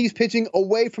when he's pitching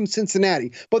away from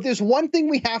Cincinnati. But there's one thing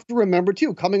we have to remember,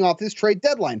 too, coming off this trade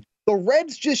deadline. The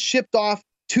Reds just shipped off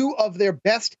 2 of their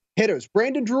best hitters.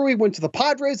 Brandon Drury went to the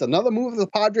Padres, another move the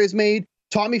Padres made.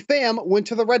 Tommy Pham went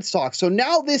to the Red Sox. So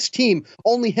now this team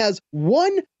only has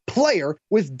 1 player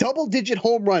with double-digit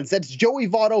home runs. That's Joey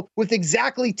Votto with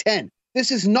exactly 10. This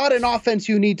is not an offense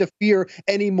you need to fear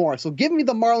anymore. So give me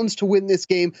the Marlins to win this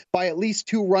game by at least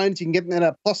 2 runs. You can get them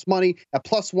at plus money at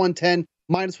 +110.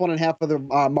 -1.5 for the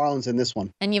Marlins in this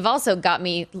one. And you've also got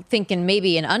me thinking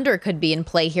maybe an under could be in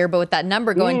play here, but with that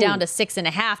number going down to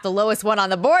 6.5, the lowest one on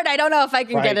the board, I don't know if I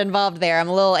can get involved there. I'm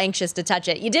a little anxious to touch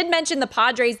it. You did mention the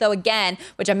Padres, though, again,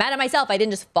 which I'm mad at myself. I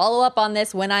didn't just follow up on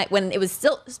this when it was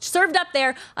still served up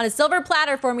there on a silver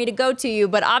platter for me to go to you.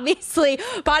 But obviously,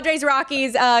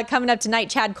 Padres-Rockies coming up tonight.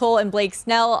 Chad Cole and Blake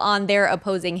Snell on their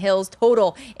opposing hills.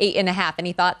 Total 8.5.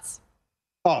 Any thoughts?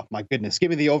 Oh, my goodness. Give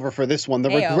me the over for this one.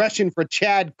 The regression for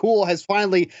Chad Cole has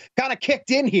finally kind of kicked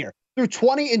in here. Through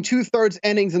 20 2/3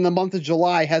 innings in the month of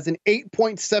July, has an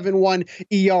 8.71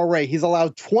 ERA. He's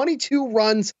allowed 22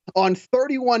 runs on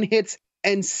 31 hits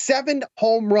and 7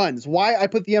 home runs. Why I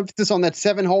put the emphasis on that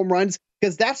 7 home runs?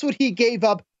 Because that's what he gave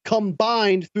up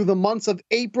combined through the months of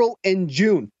April and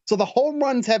June. So the home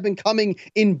runs have been coming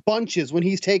in bunches when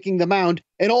he's taking the mound.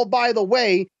 And oh, by the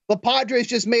way, the Padres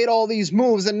just made all these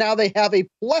moves, and now they have a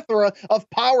plethora of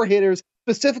power hitters,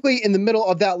 specifically in the middle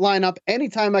of that lineup.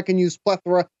 Anytime I can use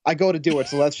plethora, I go to do it.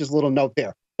 So that's just a little note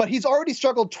there. But he's already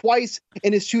struggled twice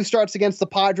in his 2 starts against the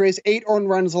Padres, 8 earned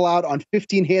runs allowed on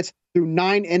 15 hits through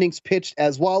 9 innings pitched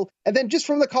as well. And then just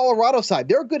from the Colorado side,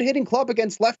 they're a good hitting club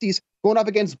against lefties. Going up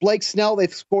against Blake Snell,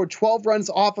 they've scored 12 runs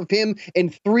off of him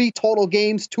in 3 total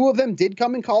games. 2 of them did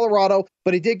come in Colorado,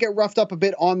 but he did get roughed up a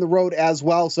bit on the road as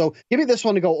well. So give me this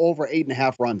one to go over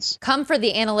 8.5 runs. Come for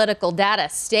the analytical data.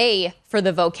 Stay for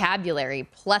the vocabulary.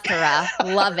 Plethora.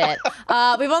 Love it.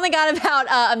 We've only got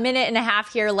about a minute and a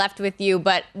half here left with you,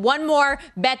 but one more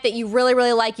bet that you really,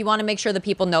 really like, you want to make sure the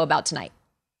people know about tonight.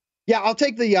 Yeah, I'll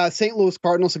take the St. Louis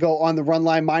Cardinals to go on the run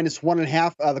line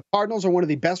 -1.5. The Cardinals are one of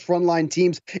the best run line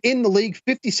teams in the league,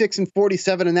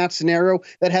 56-47 in that scenario.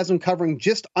 That has them covering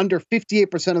just under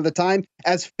 58% of the time.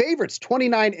 As favorites,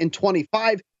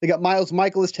 29-25. They got Miles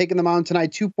Michaelis taking them on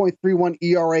tonight, 2.31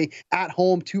 ERA at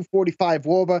home, 2.45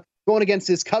 WOBA. Going against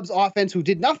this Cubs offense, who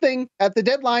did nothing at the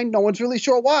deadline. No one's really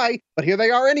sure why, but here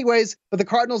they are anyways. But the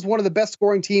Cardinals, one of the best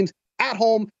scoring teams at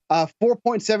home,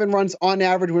 4.7 runs on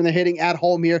average when they're hitting at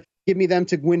home here. Give me them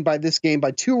to win by this game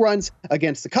by 2 runs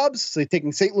against the Cubs. So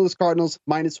taking St. Louis Cardinals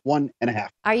 -1.5.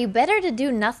 Are you better to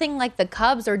do nothing like the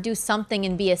Cubs or do something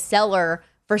and be a seller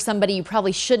for somebody you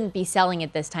probably shouldn't be selling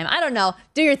at this time? I don't know.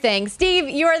 Do your thing. Steve,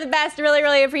 you are the best. Really,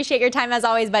 really appreciate your time as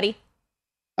always, buddy.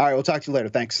 All right, we'll talk to you later.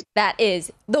 Thanks. That is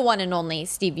the one and only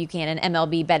Steve Buchanan,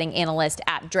 MLB betting analyst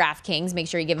at DraftKings. Make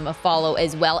sure you give him a follow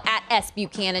as well at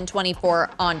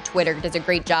SBuchanan24 on Twitter. Does a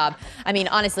great job. I mean,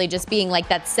 honestly, just being like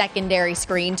that secondary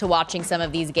screen to watching some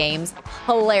of these games.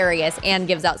 Hilarious, and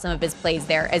gives out some of his plays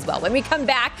there as well. When we come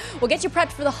back, we'll get you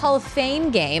prepped for the Hall of Fame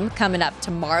game coming up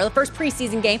tomorrow, the first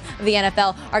preseason game of the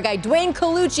NFL. Our guy Dwayne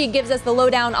Colucci gives us the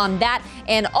lowdown on that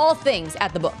and all things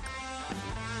at the book.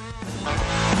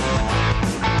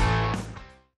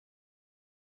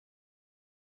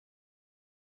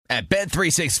 At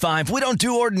Bet365, we don't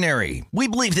do ordinary. We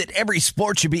believe that every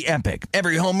sport should be epic.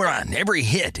 Every home run, every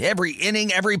hit, every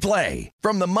inning, every play.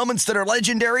 From the moments that are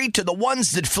legendary to the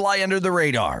ones that fly under the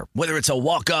radar. Whether it's a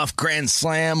walk-off grand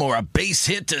slam or a base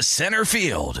hit to center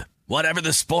field. Whatever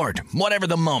the sport, whatever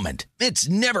the moment. It's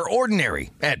never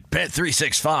ordinary at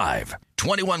Bet365.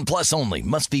 21 plus only.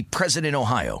 Must be present in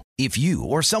Ohio. If you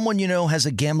or someone you know has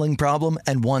a gambling problem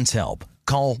and wants help,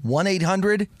 call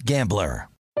 1-800-GAMBLER.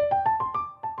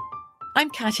 I'm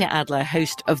Katya Adler,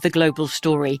 host of The Global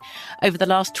Story. Over the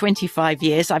last 25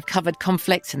 years, I've covered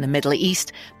conflicts in the Middle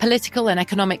East, political and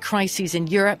economic crises in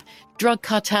Europe, drug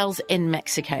cartels in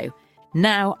Mexico.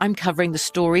 Now I'm covering the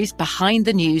stories behind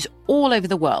the news all over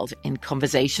the world in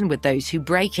conversation with those who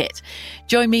break it.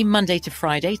 Join me Monday to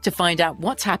Friday to find out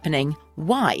what's happening,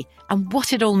 why, and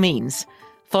what it all means.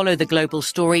 Follow The Global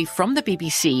Story from the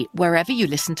BBC wherever you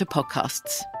listen to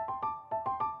podcasts.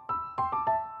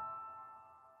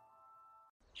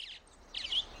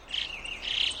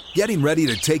 Getting ready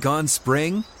to take on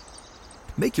spring?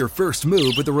 Make your first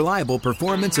move with the reliable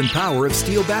performance and power of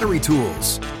Steel battery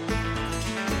tools.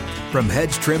 From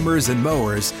hedge trimmers and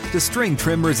mowers to string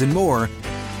trimmers and more,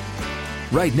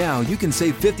 right now you can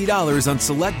save $50 on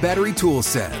select battery tool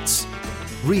sets.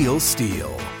 Real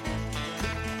Steel.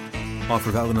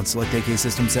 Offer valid on select AK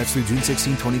system sets through June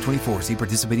 16, 2024. See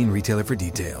participating retailer for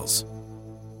details.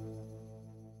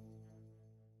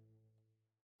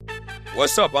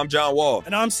 What's up? I'm John Wall.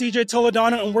 And I'm CJ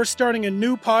Toledano, and we're starting a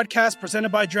new podcast presented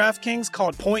by DraftKings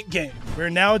called Point Game. We're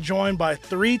now joined by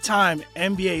three-time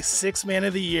NBA Sixth Man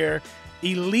of the Year,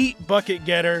 elite bucket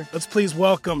getter. Let's please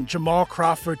welcome Jamal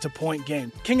Crawford to Point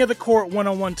Game. King of the Court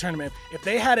one-on-one tournament. If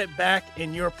they had it back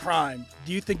in your prime,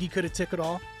 do you think you could have took it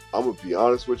all? I'm going to be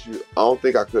honest with you. I don't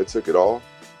think I could have took it all,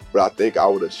 but I think I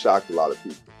would have shocked a lot of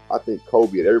people. I think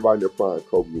Kobe and everybody in their prime,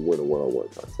 Kobe would win a one-on-one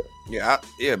contest.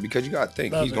 Yeah, because you got to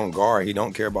think, he's going to guard. He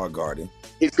don't care about guarding.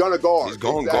 He's going to guard. He's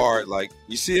going to guard. Like,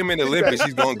 you see him in the Olympics,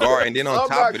 he's going to guard. And then on top of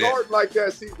that. I'm not guarding like that,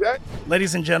 CJ.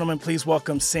 Ladies and gentlemen, please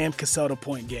welcome Sam Cassell to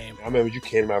Point Game. I remember you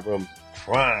came out from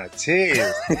prime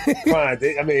 10.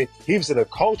 I mean, he was in a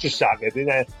culture shock. And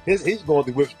then he's going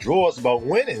through withdrawals about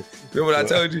winning. Remember what I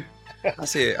told you? I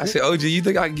said, OG, you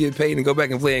think I can get paid and go back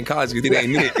and play in college because it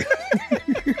ain't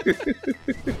it?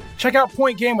 Check out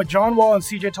Point Game with John Wall and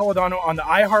CJ Toledano on the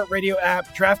iHeartRadio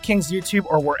app, DraftKings YouTube,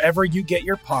 or wherever you get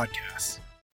your podcasts.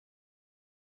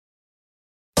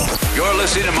 You're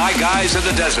listening to My Guys in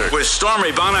the Desert with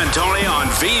Stormy Bonantoni on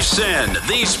VSiN,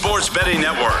 the Sports Betting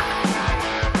Network.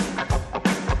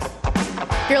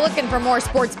 If you're looking for more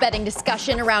sports betting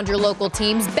discussion around your local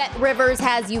teams, BetRivers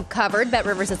has you covered.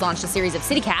 BetRivers has launched a series of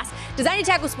CityCasts designed to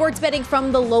tackle sports betting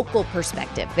from the local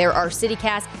perspective. There are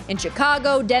CityCasts in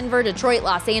Chicago, Denver, Detroit,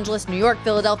 Los Angeles, New York,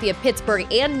 Philadelphia, Pittsburgh,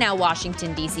 and now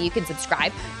Washington, D.C. You can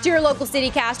subscribe to your local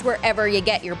CityCast wherever you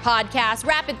get your podcasts.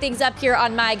 Wrapping things up here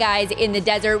on My Guys in the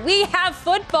Desert, we have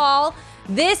football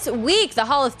this week. The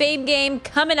Hall of Fame game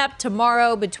coming up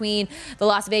tomorrow between the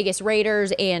Las Vegas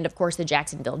Raiders and, of course, the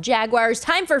Jacksonville Jaguars.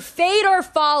 Time for Fade or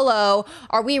Follow.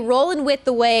 Are we rolling with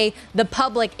the way the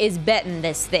public is betting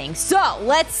this thing? So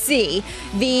let's see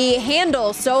the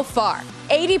handle so far.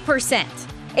 80%,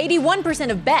 81%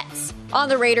 of bets on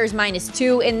the Raiders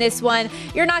 -2 in this one.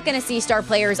 You're not going to see star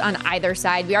players on either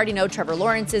side. We already know Trevor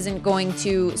Lawrence isn't going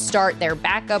to start. Their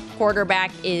backup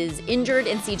quarterback is injured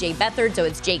in CJ Beathard, so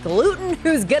it's Jake Luton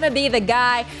who's going to be the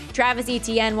guy. Travis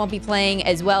Etienne won't be playing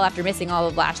as well after missing all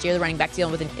of last year. The running back's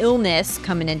dealing with an illness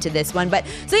coming into this one. But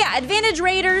so yeah, advantage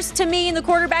Raiders to me in the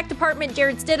quarterback department.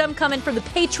 Jared Stidham coming from the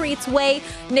Patriots way.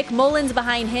 Nick Mullins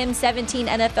behind him, 17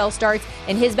 NFL starts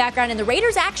in his background. And the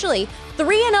Raiders actually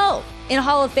 3-0 in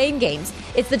Hall of Fame games.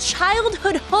 It's the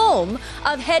childhood home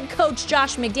of head coach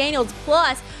Josh McDaniels,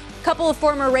 plus a couple of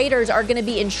former Raiders are going to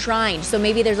be enshrined, so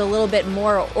maybe there's a little bit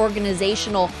more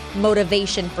organizational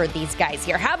motivation for these guys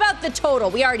here. How about the total?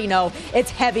 We already know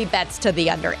it's heavy bets to the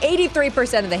under.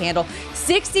 83% of the handle,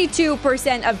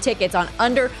 62% of tickets on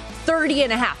under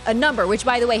 30.5, a number which,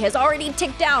 by the way, has already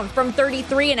ticked down from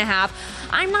 33.5.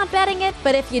 I'm not betting it,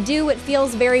 but if you do, it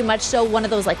feels very much so one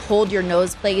of those like hold your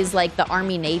nose plays like the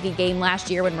Army-Navy game last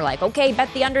year when we're like, okay,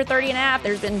 bet the under 30.5.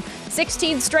 There's been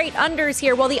 16 straight unders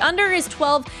here. Well, the under is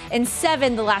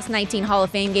 12-7 the last 19 Hall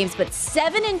of Fame games, but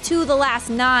 7-2 the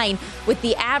last 9, with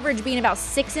the average being about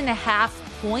 6.5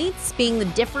 points being the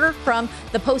differ from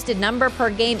the posted number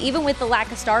per game. Even with the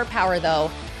lack of star power,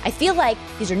 though, I feel like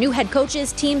these are new head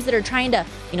coaches, teams that are trying to,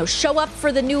 show up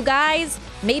for the new guys.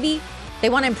 Maybe they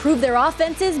want to improve their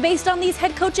offenses based on these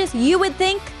head coaches, you would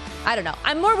think. I don't know.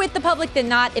 I'm more with the public than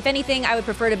not. If anything, I would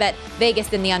prefer to bet Vegas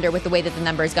than the under with the way that the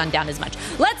number has gone down as much.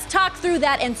 Let's talk through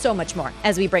that and so much more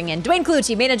as we bring in Dwayne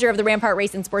Cloutier, manager of the Rampart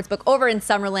Race and Sportsbook over in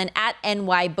Summerlin at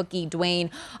NYBookie Dwayne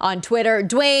on Twitter.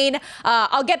 Dwayne,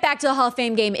 I'll get back to the Hall of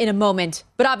Fame game in a moment,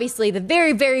 but obviously the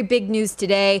very, very big news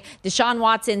today, Deshaun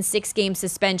Watson's 6-game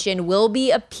suspension will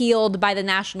be appealed by the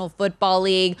National Football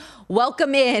League.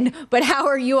 Welcome in, but how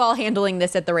are you all handling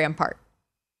this at the Rampart?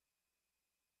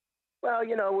 Well,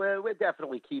 we're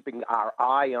definitely keeping our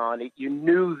eye on it. You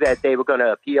knew that they were going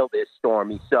to appeal this,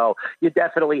 Stormy, so you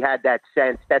definitely had that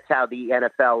sense. That's how the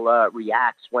NFL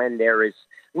reacts when there is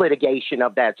litigation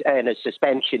of that and a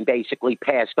suspension basically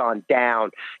passed on down.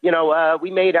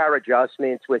 We made our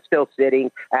adjustments. We're still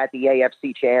sitting at the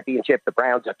AFC Championship. The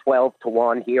Browns are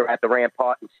 12-1 here at the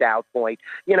Rampart in South Point.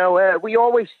 We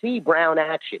always see Brown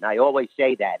action. I always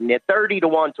say that. And they're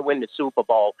 30-1 to win the Super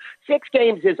Bowl. 6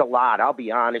 games is a lot, I'll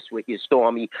be honest with you,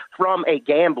 Stormy. From a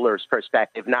gambler's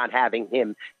perspective, not having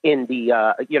him in the,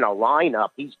 lineup,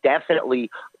 he's definitely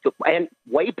and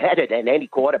way better than any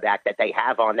quarterback that they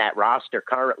have on that roster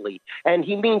currently. And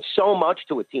he means so much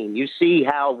to a team. You see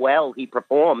how well he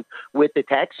performed with the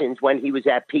Texans when he was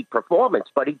at peak performance,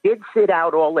 but he did sit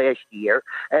out all last year,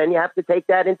 and you have to take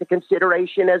that into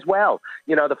consideration as well.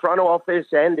 The front office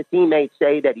and the teammates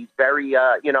say that he's very,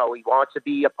 he wants to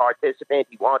be a participant.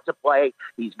 He wants to play.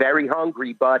 He's very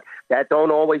hungry, but that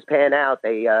don't always pan out.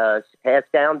 They pass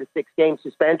down the 6-game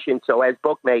suspension. So as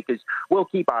bookmakers, we'll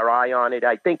keep our eye on it.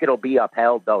 I think it'll be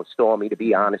upheld, though, Stormy, to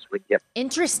be honest with you.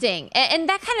 Interesting. And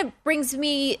that kind of brings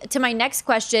me to my next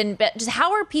question. But just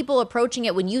how are people approaching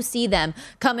it when you see them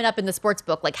coming up in the sports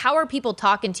book? Like, how are people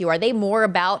talking to you? Are they more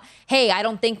about, hey, I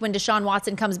don't think when Deshaun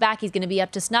Watson comes back, he's going to be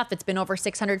up to snuff. It's been over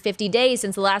 650 days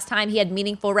since the last time he had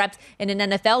meaningful reps in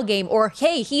an NFL game. Or,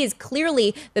 hey, he is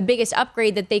clearly the biggest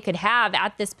upgrade that they could have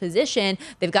at this position.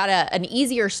 They've got an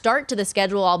easier start to the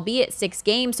schedule, albeit 6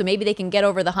 games, so maybe they can get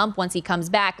over the hump once he comes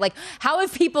back. Like, how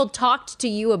have people talked to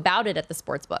you about it at the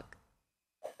sportsbook?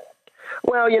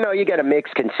 Well, you get a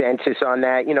mixed consensus on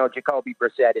that. Jacoby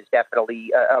Brissett is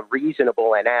definitely a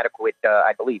reasonable and adequate.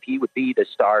 I believe he would be the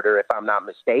starter if I'm not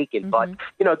mistaken. Mm-hmm.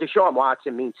 But, Deshaun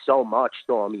Watson means so much,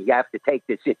 Stormy. You have to take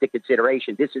this into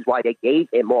consideration. This is why they gave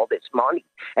him all this money,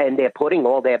 and they're putting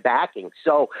all their backing.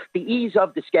 So the ease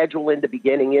of the schedule in the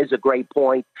beginning is a great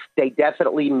point. They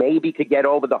definitely maybe could get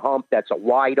over the hump. That's a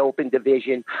wide open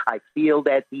division. I feel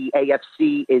that the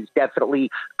AFC is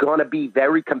definitely going to be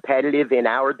very competitive in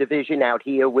our division out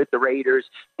here with the Raiders.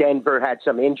 Denver had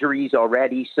some injuries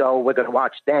already, so we're going to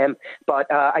watch them.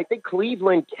 But I think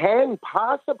Cleveland can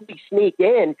possibly sneak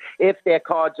in if their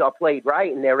cards are played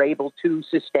right and they're able to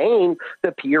sustain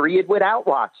the period without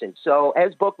Watson. So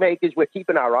as bookmakers, we're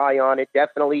keeping our eye on it.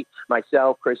 Definitely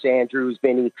myself, Chris Andrews,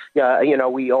 Vinny,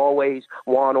 we always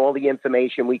want all the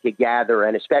information we could gather,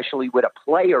 and especially with a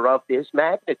player of this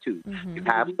magnitude. Mm-hmm. You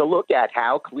have to look at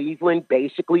how Cleveland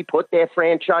basically put their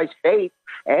franchise faith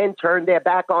and turned their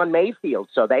back on Mayfield.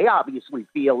 So they obviously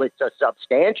feel it's a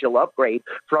substantial upgrade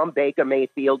from Baker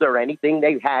Mayfield or anything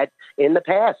they've had in the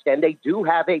past. And they do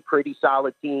have a pretty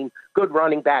solid team, good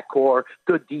running back core,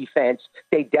 good defense.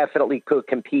 They definitely could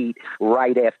compete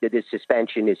right after this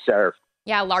suspension is served.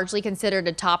 Yeah, largely considered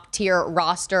a top-tier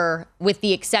roster with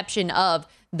the exception of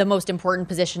the most important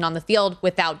position on the field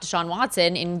without Deshaun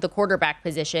Watson in the quarterback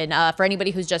position. For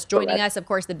anybody who's just joining us, of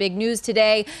course, the big news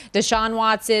today, Deshaun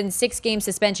Watson's 6-game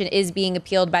suspension is being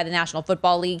appealed by the National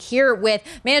Football League. Here with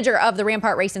manager of the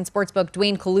Rampart Race and Sportsbook,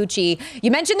 Dwayne Colucci.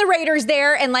 You mentioned the Raiders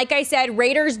there, and like I said,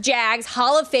 Raiders-Jags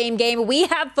Hall of Fame game. We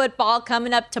have football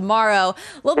coming up tomorrow.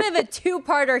 A little bit of a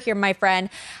two-parter here, my friend.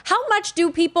 How much do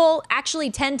people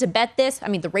actually tend to bet this? I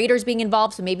mean, the Raiders being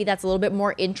involved, so maybe that's a little bit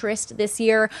more interest this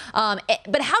year.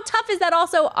 But how tough is that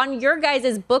also on your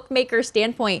guys' bookmaker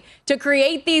standpoint to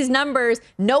create these numbers,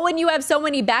 knowing you have so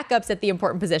many backups at the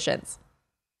important positions?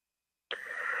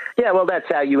 Yeah, well, that's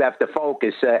how you have to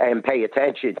focus and pay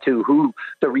attention to who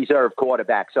the reserve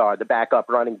quarterbacks are, the backup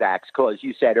running backs, because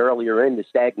you said earlier in the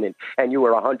segment, and you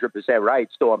were 100% right,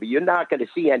 Stormy, you're not going to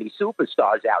see any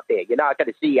superstars out there. You're not going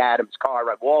to see Adams, Carr,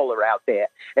 and Waller out there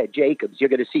at Jacobs. You're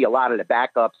going to see a lot of the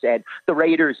backups, and the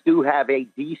Raiders do have a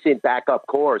decent backup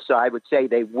core, so I would say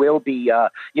they will be,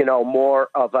 more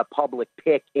of a public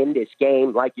pick in this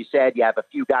game. Like you said, you have a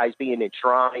few guys being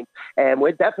enshrined, and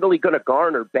we're definitely going to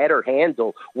garner better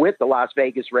handle with the Las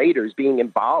Vegas Raiders being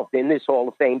involved in this Hall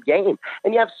of Fame game.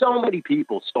 And you have so many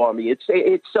people, Stormy.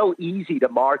 It's so easy to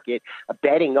market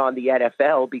betting on the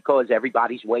NFL because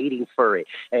everybody's waiting for it.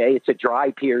 It's a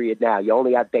dry period now. You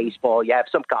only have baseball. You have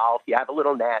some golf. You have a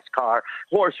little NASCAR.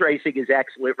 Horse racing is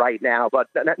excellent right now, but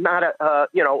not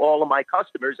all of my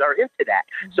customers are into that.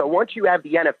 So once you have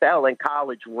the NFL and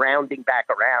college rounding back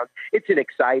around, it's an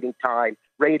exciting time.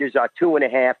 Raiders are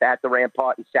 2.5 at the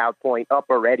Rampart in South Point, up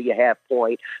already a half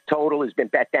point. Total has been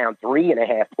bet down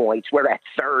 3.5 points. We're at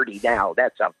 30 now.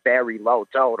 That's a very low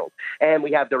total. And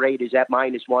we have the Raiders at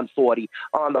minus 140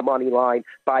 on the money line,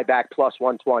 buyback plus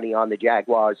 120 on the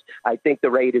Jaguars. I think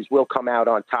the Raiders will come out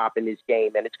on top in this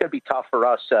game, and it's going to be tough for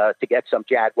us to get some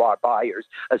Jaguar buyers,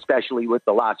 especially with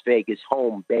the Las Vegas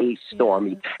home base,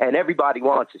 Stormy. And everybody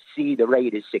wants to see the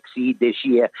Raiders succeed this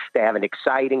year. They have an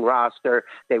exciting roster.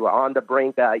 They were on the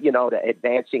brink, to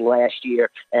advancing last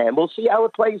year, and we'll see how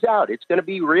it plays out. It's going to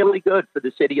be really good for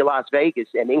the city of Las Vegas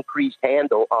and increased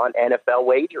handle on NFL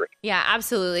wagering. Yeah,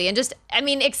 absolutely. And just,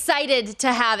 excited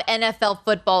to have NFL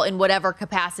football in whatever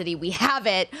capacity we have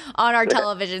it on our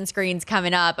television screens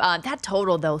coming up. That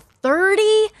total, though, 30?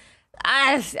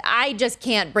 I just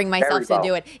can't bring myself to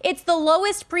do it. It's the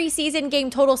lowest preseason game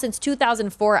total since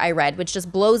 2004, I read, which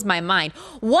just blows my mind.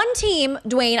 One team,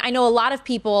 Dwayne, I know a lot of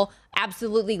people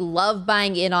absolutely love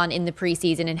buying in on in the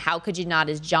preseason, and how could you not,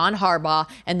 is John Harbaugh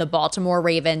and the Baltimore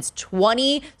Ravens.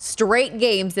 20 straight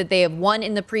games that they have won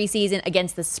in the preseason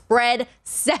against the spread,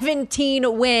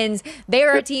 17 wins. They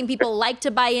are a team people like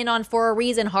to buy in on for a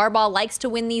reason. Harbaugh likes to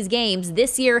win these games.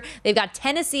 This year, they've got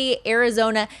Tennessee,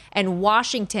 Arizona, and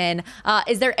Washington.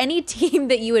 Is there any team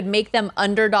that you would make them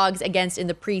underdogs against in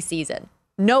the preseason,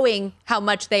 knowing how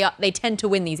much they tend to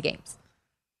win these games?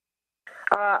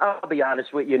 I'll be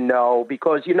honest with you, no,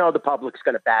 because the public's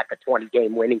going to back a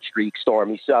 20-game winning streak,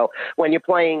 Stormy. So when you're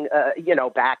playing,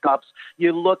 backups,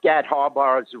 you look at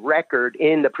Harbaugh's record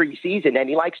in the preseason, and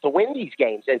he likes to win these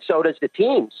games, and so does the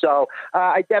team. So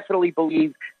I definitely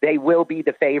believe they will be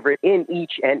the favorite in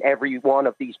each and every one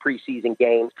of these preseason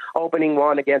games. Opening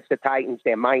one against the Titans,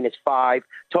 they're -5.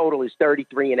 Total is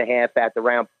 33.5 at the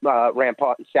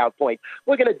Rampart in South Point.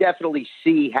 We're going to definitely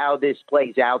see how this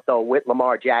plays out, though, with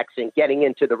Lamar Jackson getting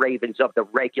into the Ravens of the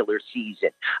regular season.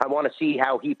 I want to see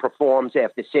how he performs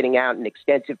after sitting out an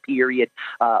extensive period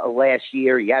last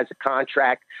year. He has a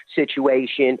contract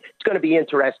situation. It's going to be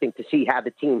interesting to see how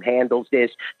the team handles this.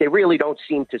 They really don't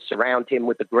seem to surround him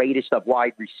with the greatest of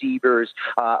wide receivers.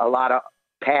 A lot of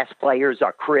past players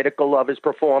are critical of his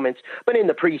performance, but in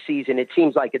the preseason, it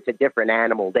seems like it's a different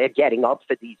animal. They're getting up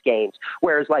for these games.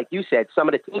 Whereas, like you said, some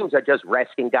of the teams are just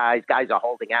resting guys. Guys are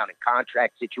holding out in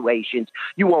contract situations.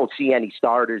 You won't see any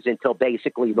starters until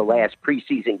basically the last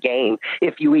preseason game,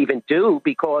 if you even do,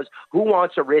 because who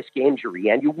wants a risk injury?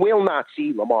 And you will not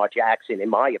see Lamar Jackson, in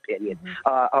my opinion,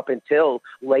 up until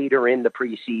later in the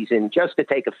preseason, just to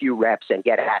take a few reps and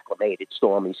get acclimated,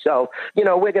 Stormy. So,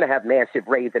 we're going to have massive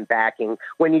Raven backing.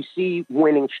 When you see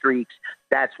winning streaks,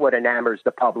 that's what enamors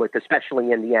the public,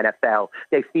 especially in the NFL.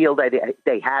 They feel that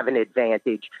they have an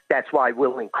advantage. That's why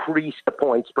we'll increase the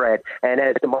point spread. And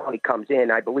as the money comes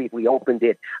in, I believe we opened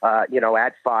it,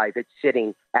 at 5. It's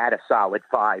sitting at a solid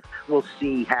 5. We'll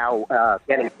see how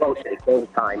getting closer to game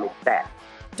time is that.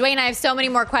 Dwayne, I have so many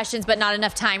more questions, but not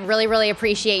enough time. Really, really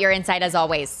appreciate your insight as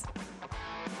always.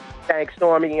 Thanks,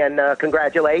 Stormy, and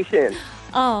congratulations.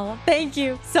 Oh, thank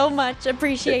you so much.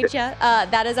 Appreciate you.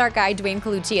 That is our guy, Dwayne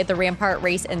Colucci at the Rampart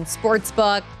Race and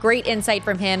Sportsbook. Great insight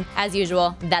from him, as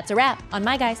usual. That's a wrap on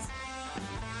My Guys.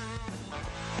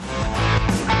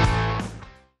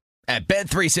 At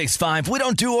Bet365, we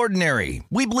don't do ordinary.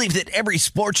 We believe that every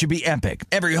sport should be epic.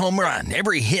 Every home run,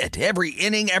 every hit, every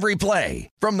inning, every play.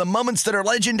 From the moments that are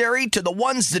legendary to the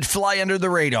ones that fly under the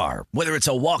radar. Whether it's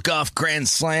a walk-off grand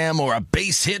slam or a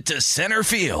base hit to center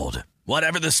field.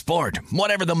 Whatever the sport,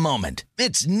 whatever the moment,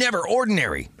 it's never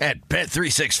ordinary at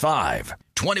Bet365.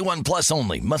 21 plus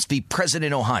only. Must be present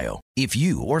in Ohio. If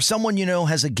you or someone you know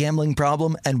has a gambling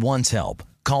problem and wants help,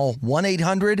 call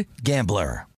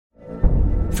 1-800-GAMBLER.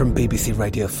 From BBC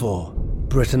Radio 4,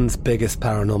 Britain's biggest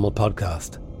paranormal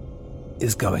podcast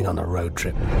is going on a road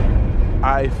trip.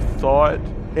 I thought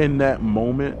in that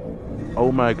moment,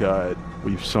 oh my God,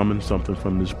 we've summoned something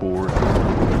from this board.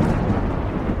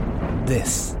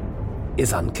 This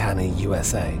is Uncanny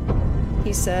USA.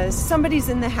 He says, somebody's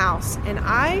in the house, and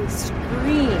I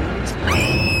screamed.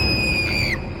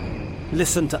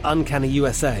 Listen to Uncanny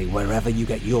USA wherever you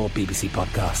get your BBC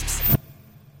podcasts,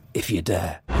 if you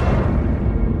dare.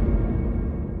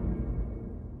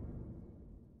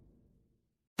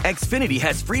 Xfinity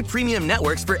has free premium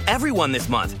networks for everyone this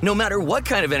month, no matter what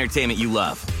kind of entertainment you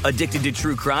love. Addicted to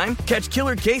true crime? Catch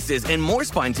killer cases and more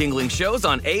spine-tingling shows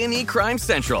on A&E Crime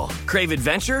Central. Crave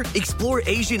adventure? Explore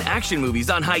Asian action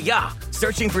movies on Hi-YAH.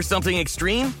 Searching for something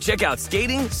extreme? Check out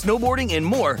skating, snowboarding, and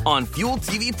more on Fuel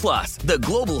TV Plus, the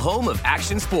global home of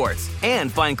action sports.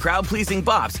 And find crowd-pleasing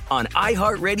bops on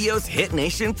iHeartRadio's Hit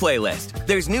Nation playlist.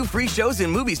 There's new free shows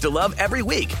and movies to love every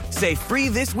week. Say free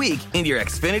this week in your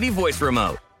Xfinity voice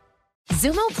remote.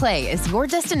 Xumo Play is your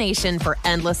destination for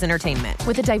endless entertainment.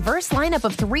 With a diverse lineup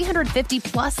of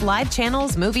 350-plus live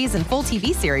channels, movies, and full TV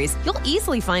series, you'll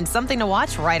easily find something to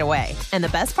watch right away. And the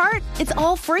best part? It's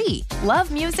all free. Love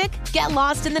music? Get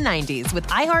lost in the 90s with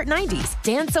iHeart 90s,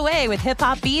 dance away with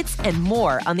hip-hop beats, and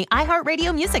more on the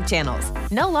iHeartRadio music channels.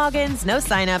 No logins, no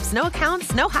signups, no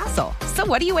accounts, no hassle. So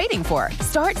what are you waiting for?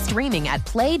 Start streaming at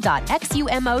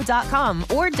play.xumo.com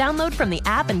or download from the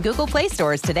app and Google Play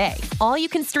stores today. All you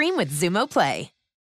can stream with Xumo Play.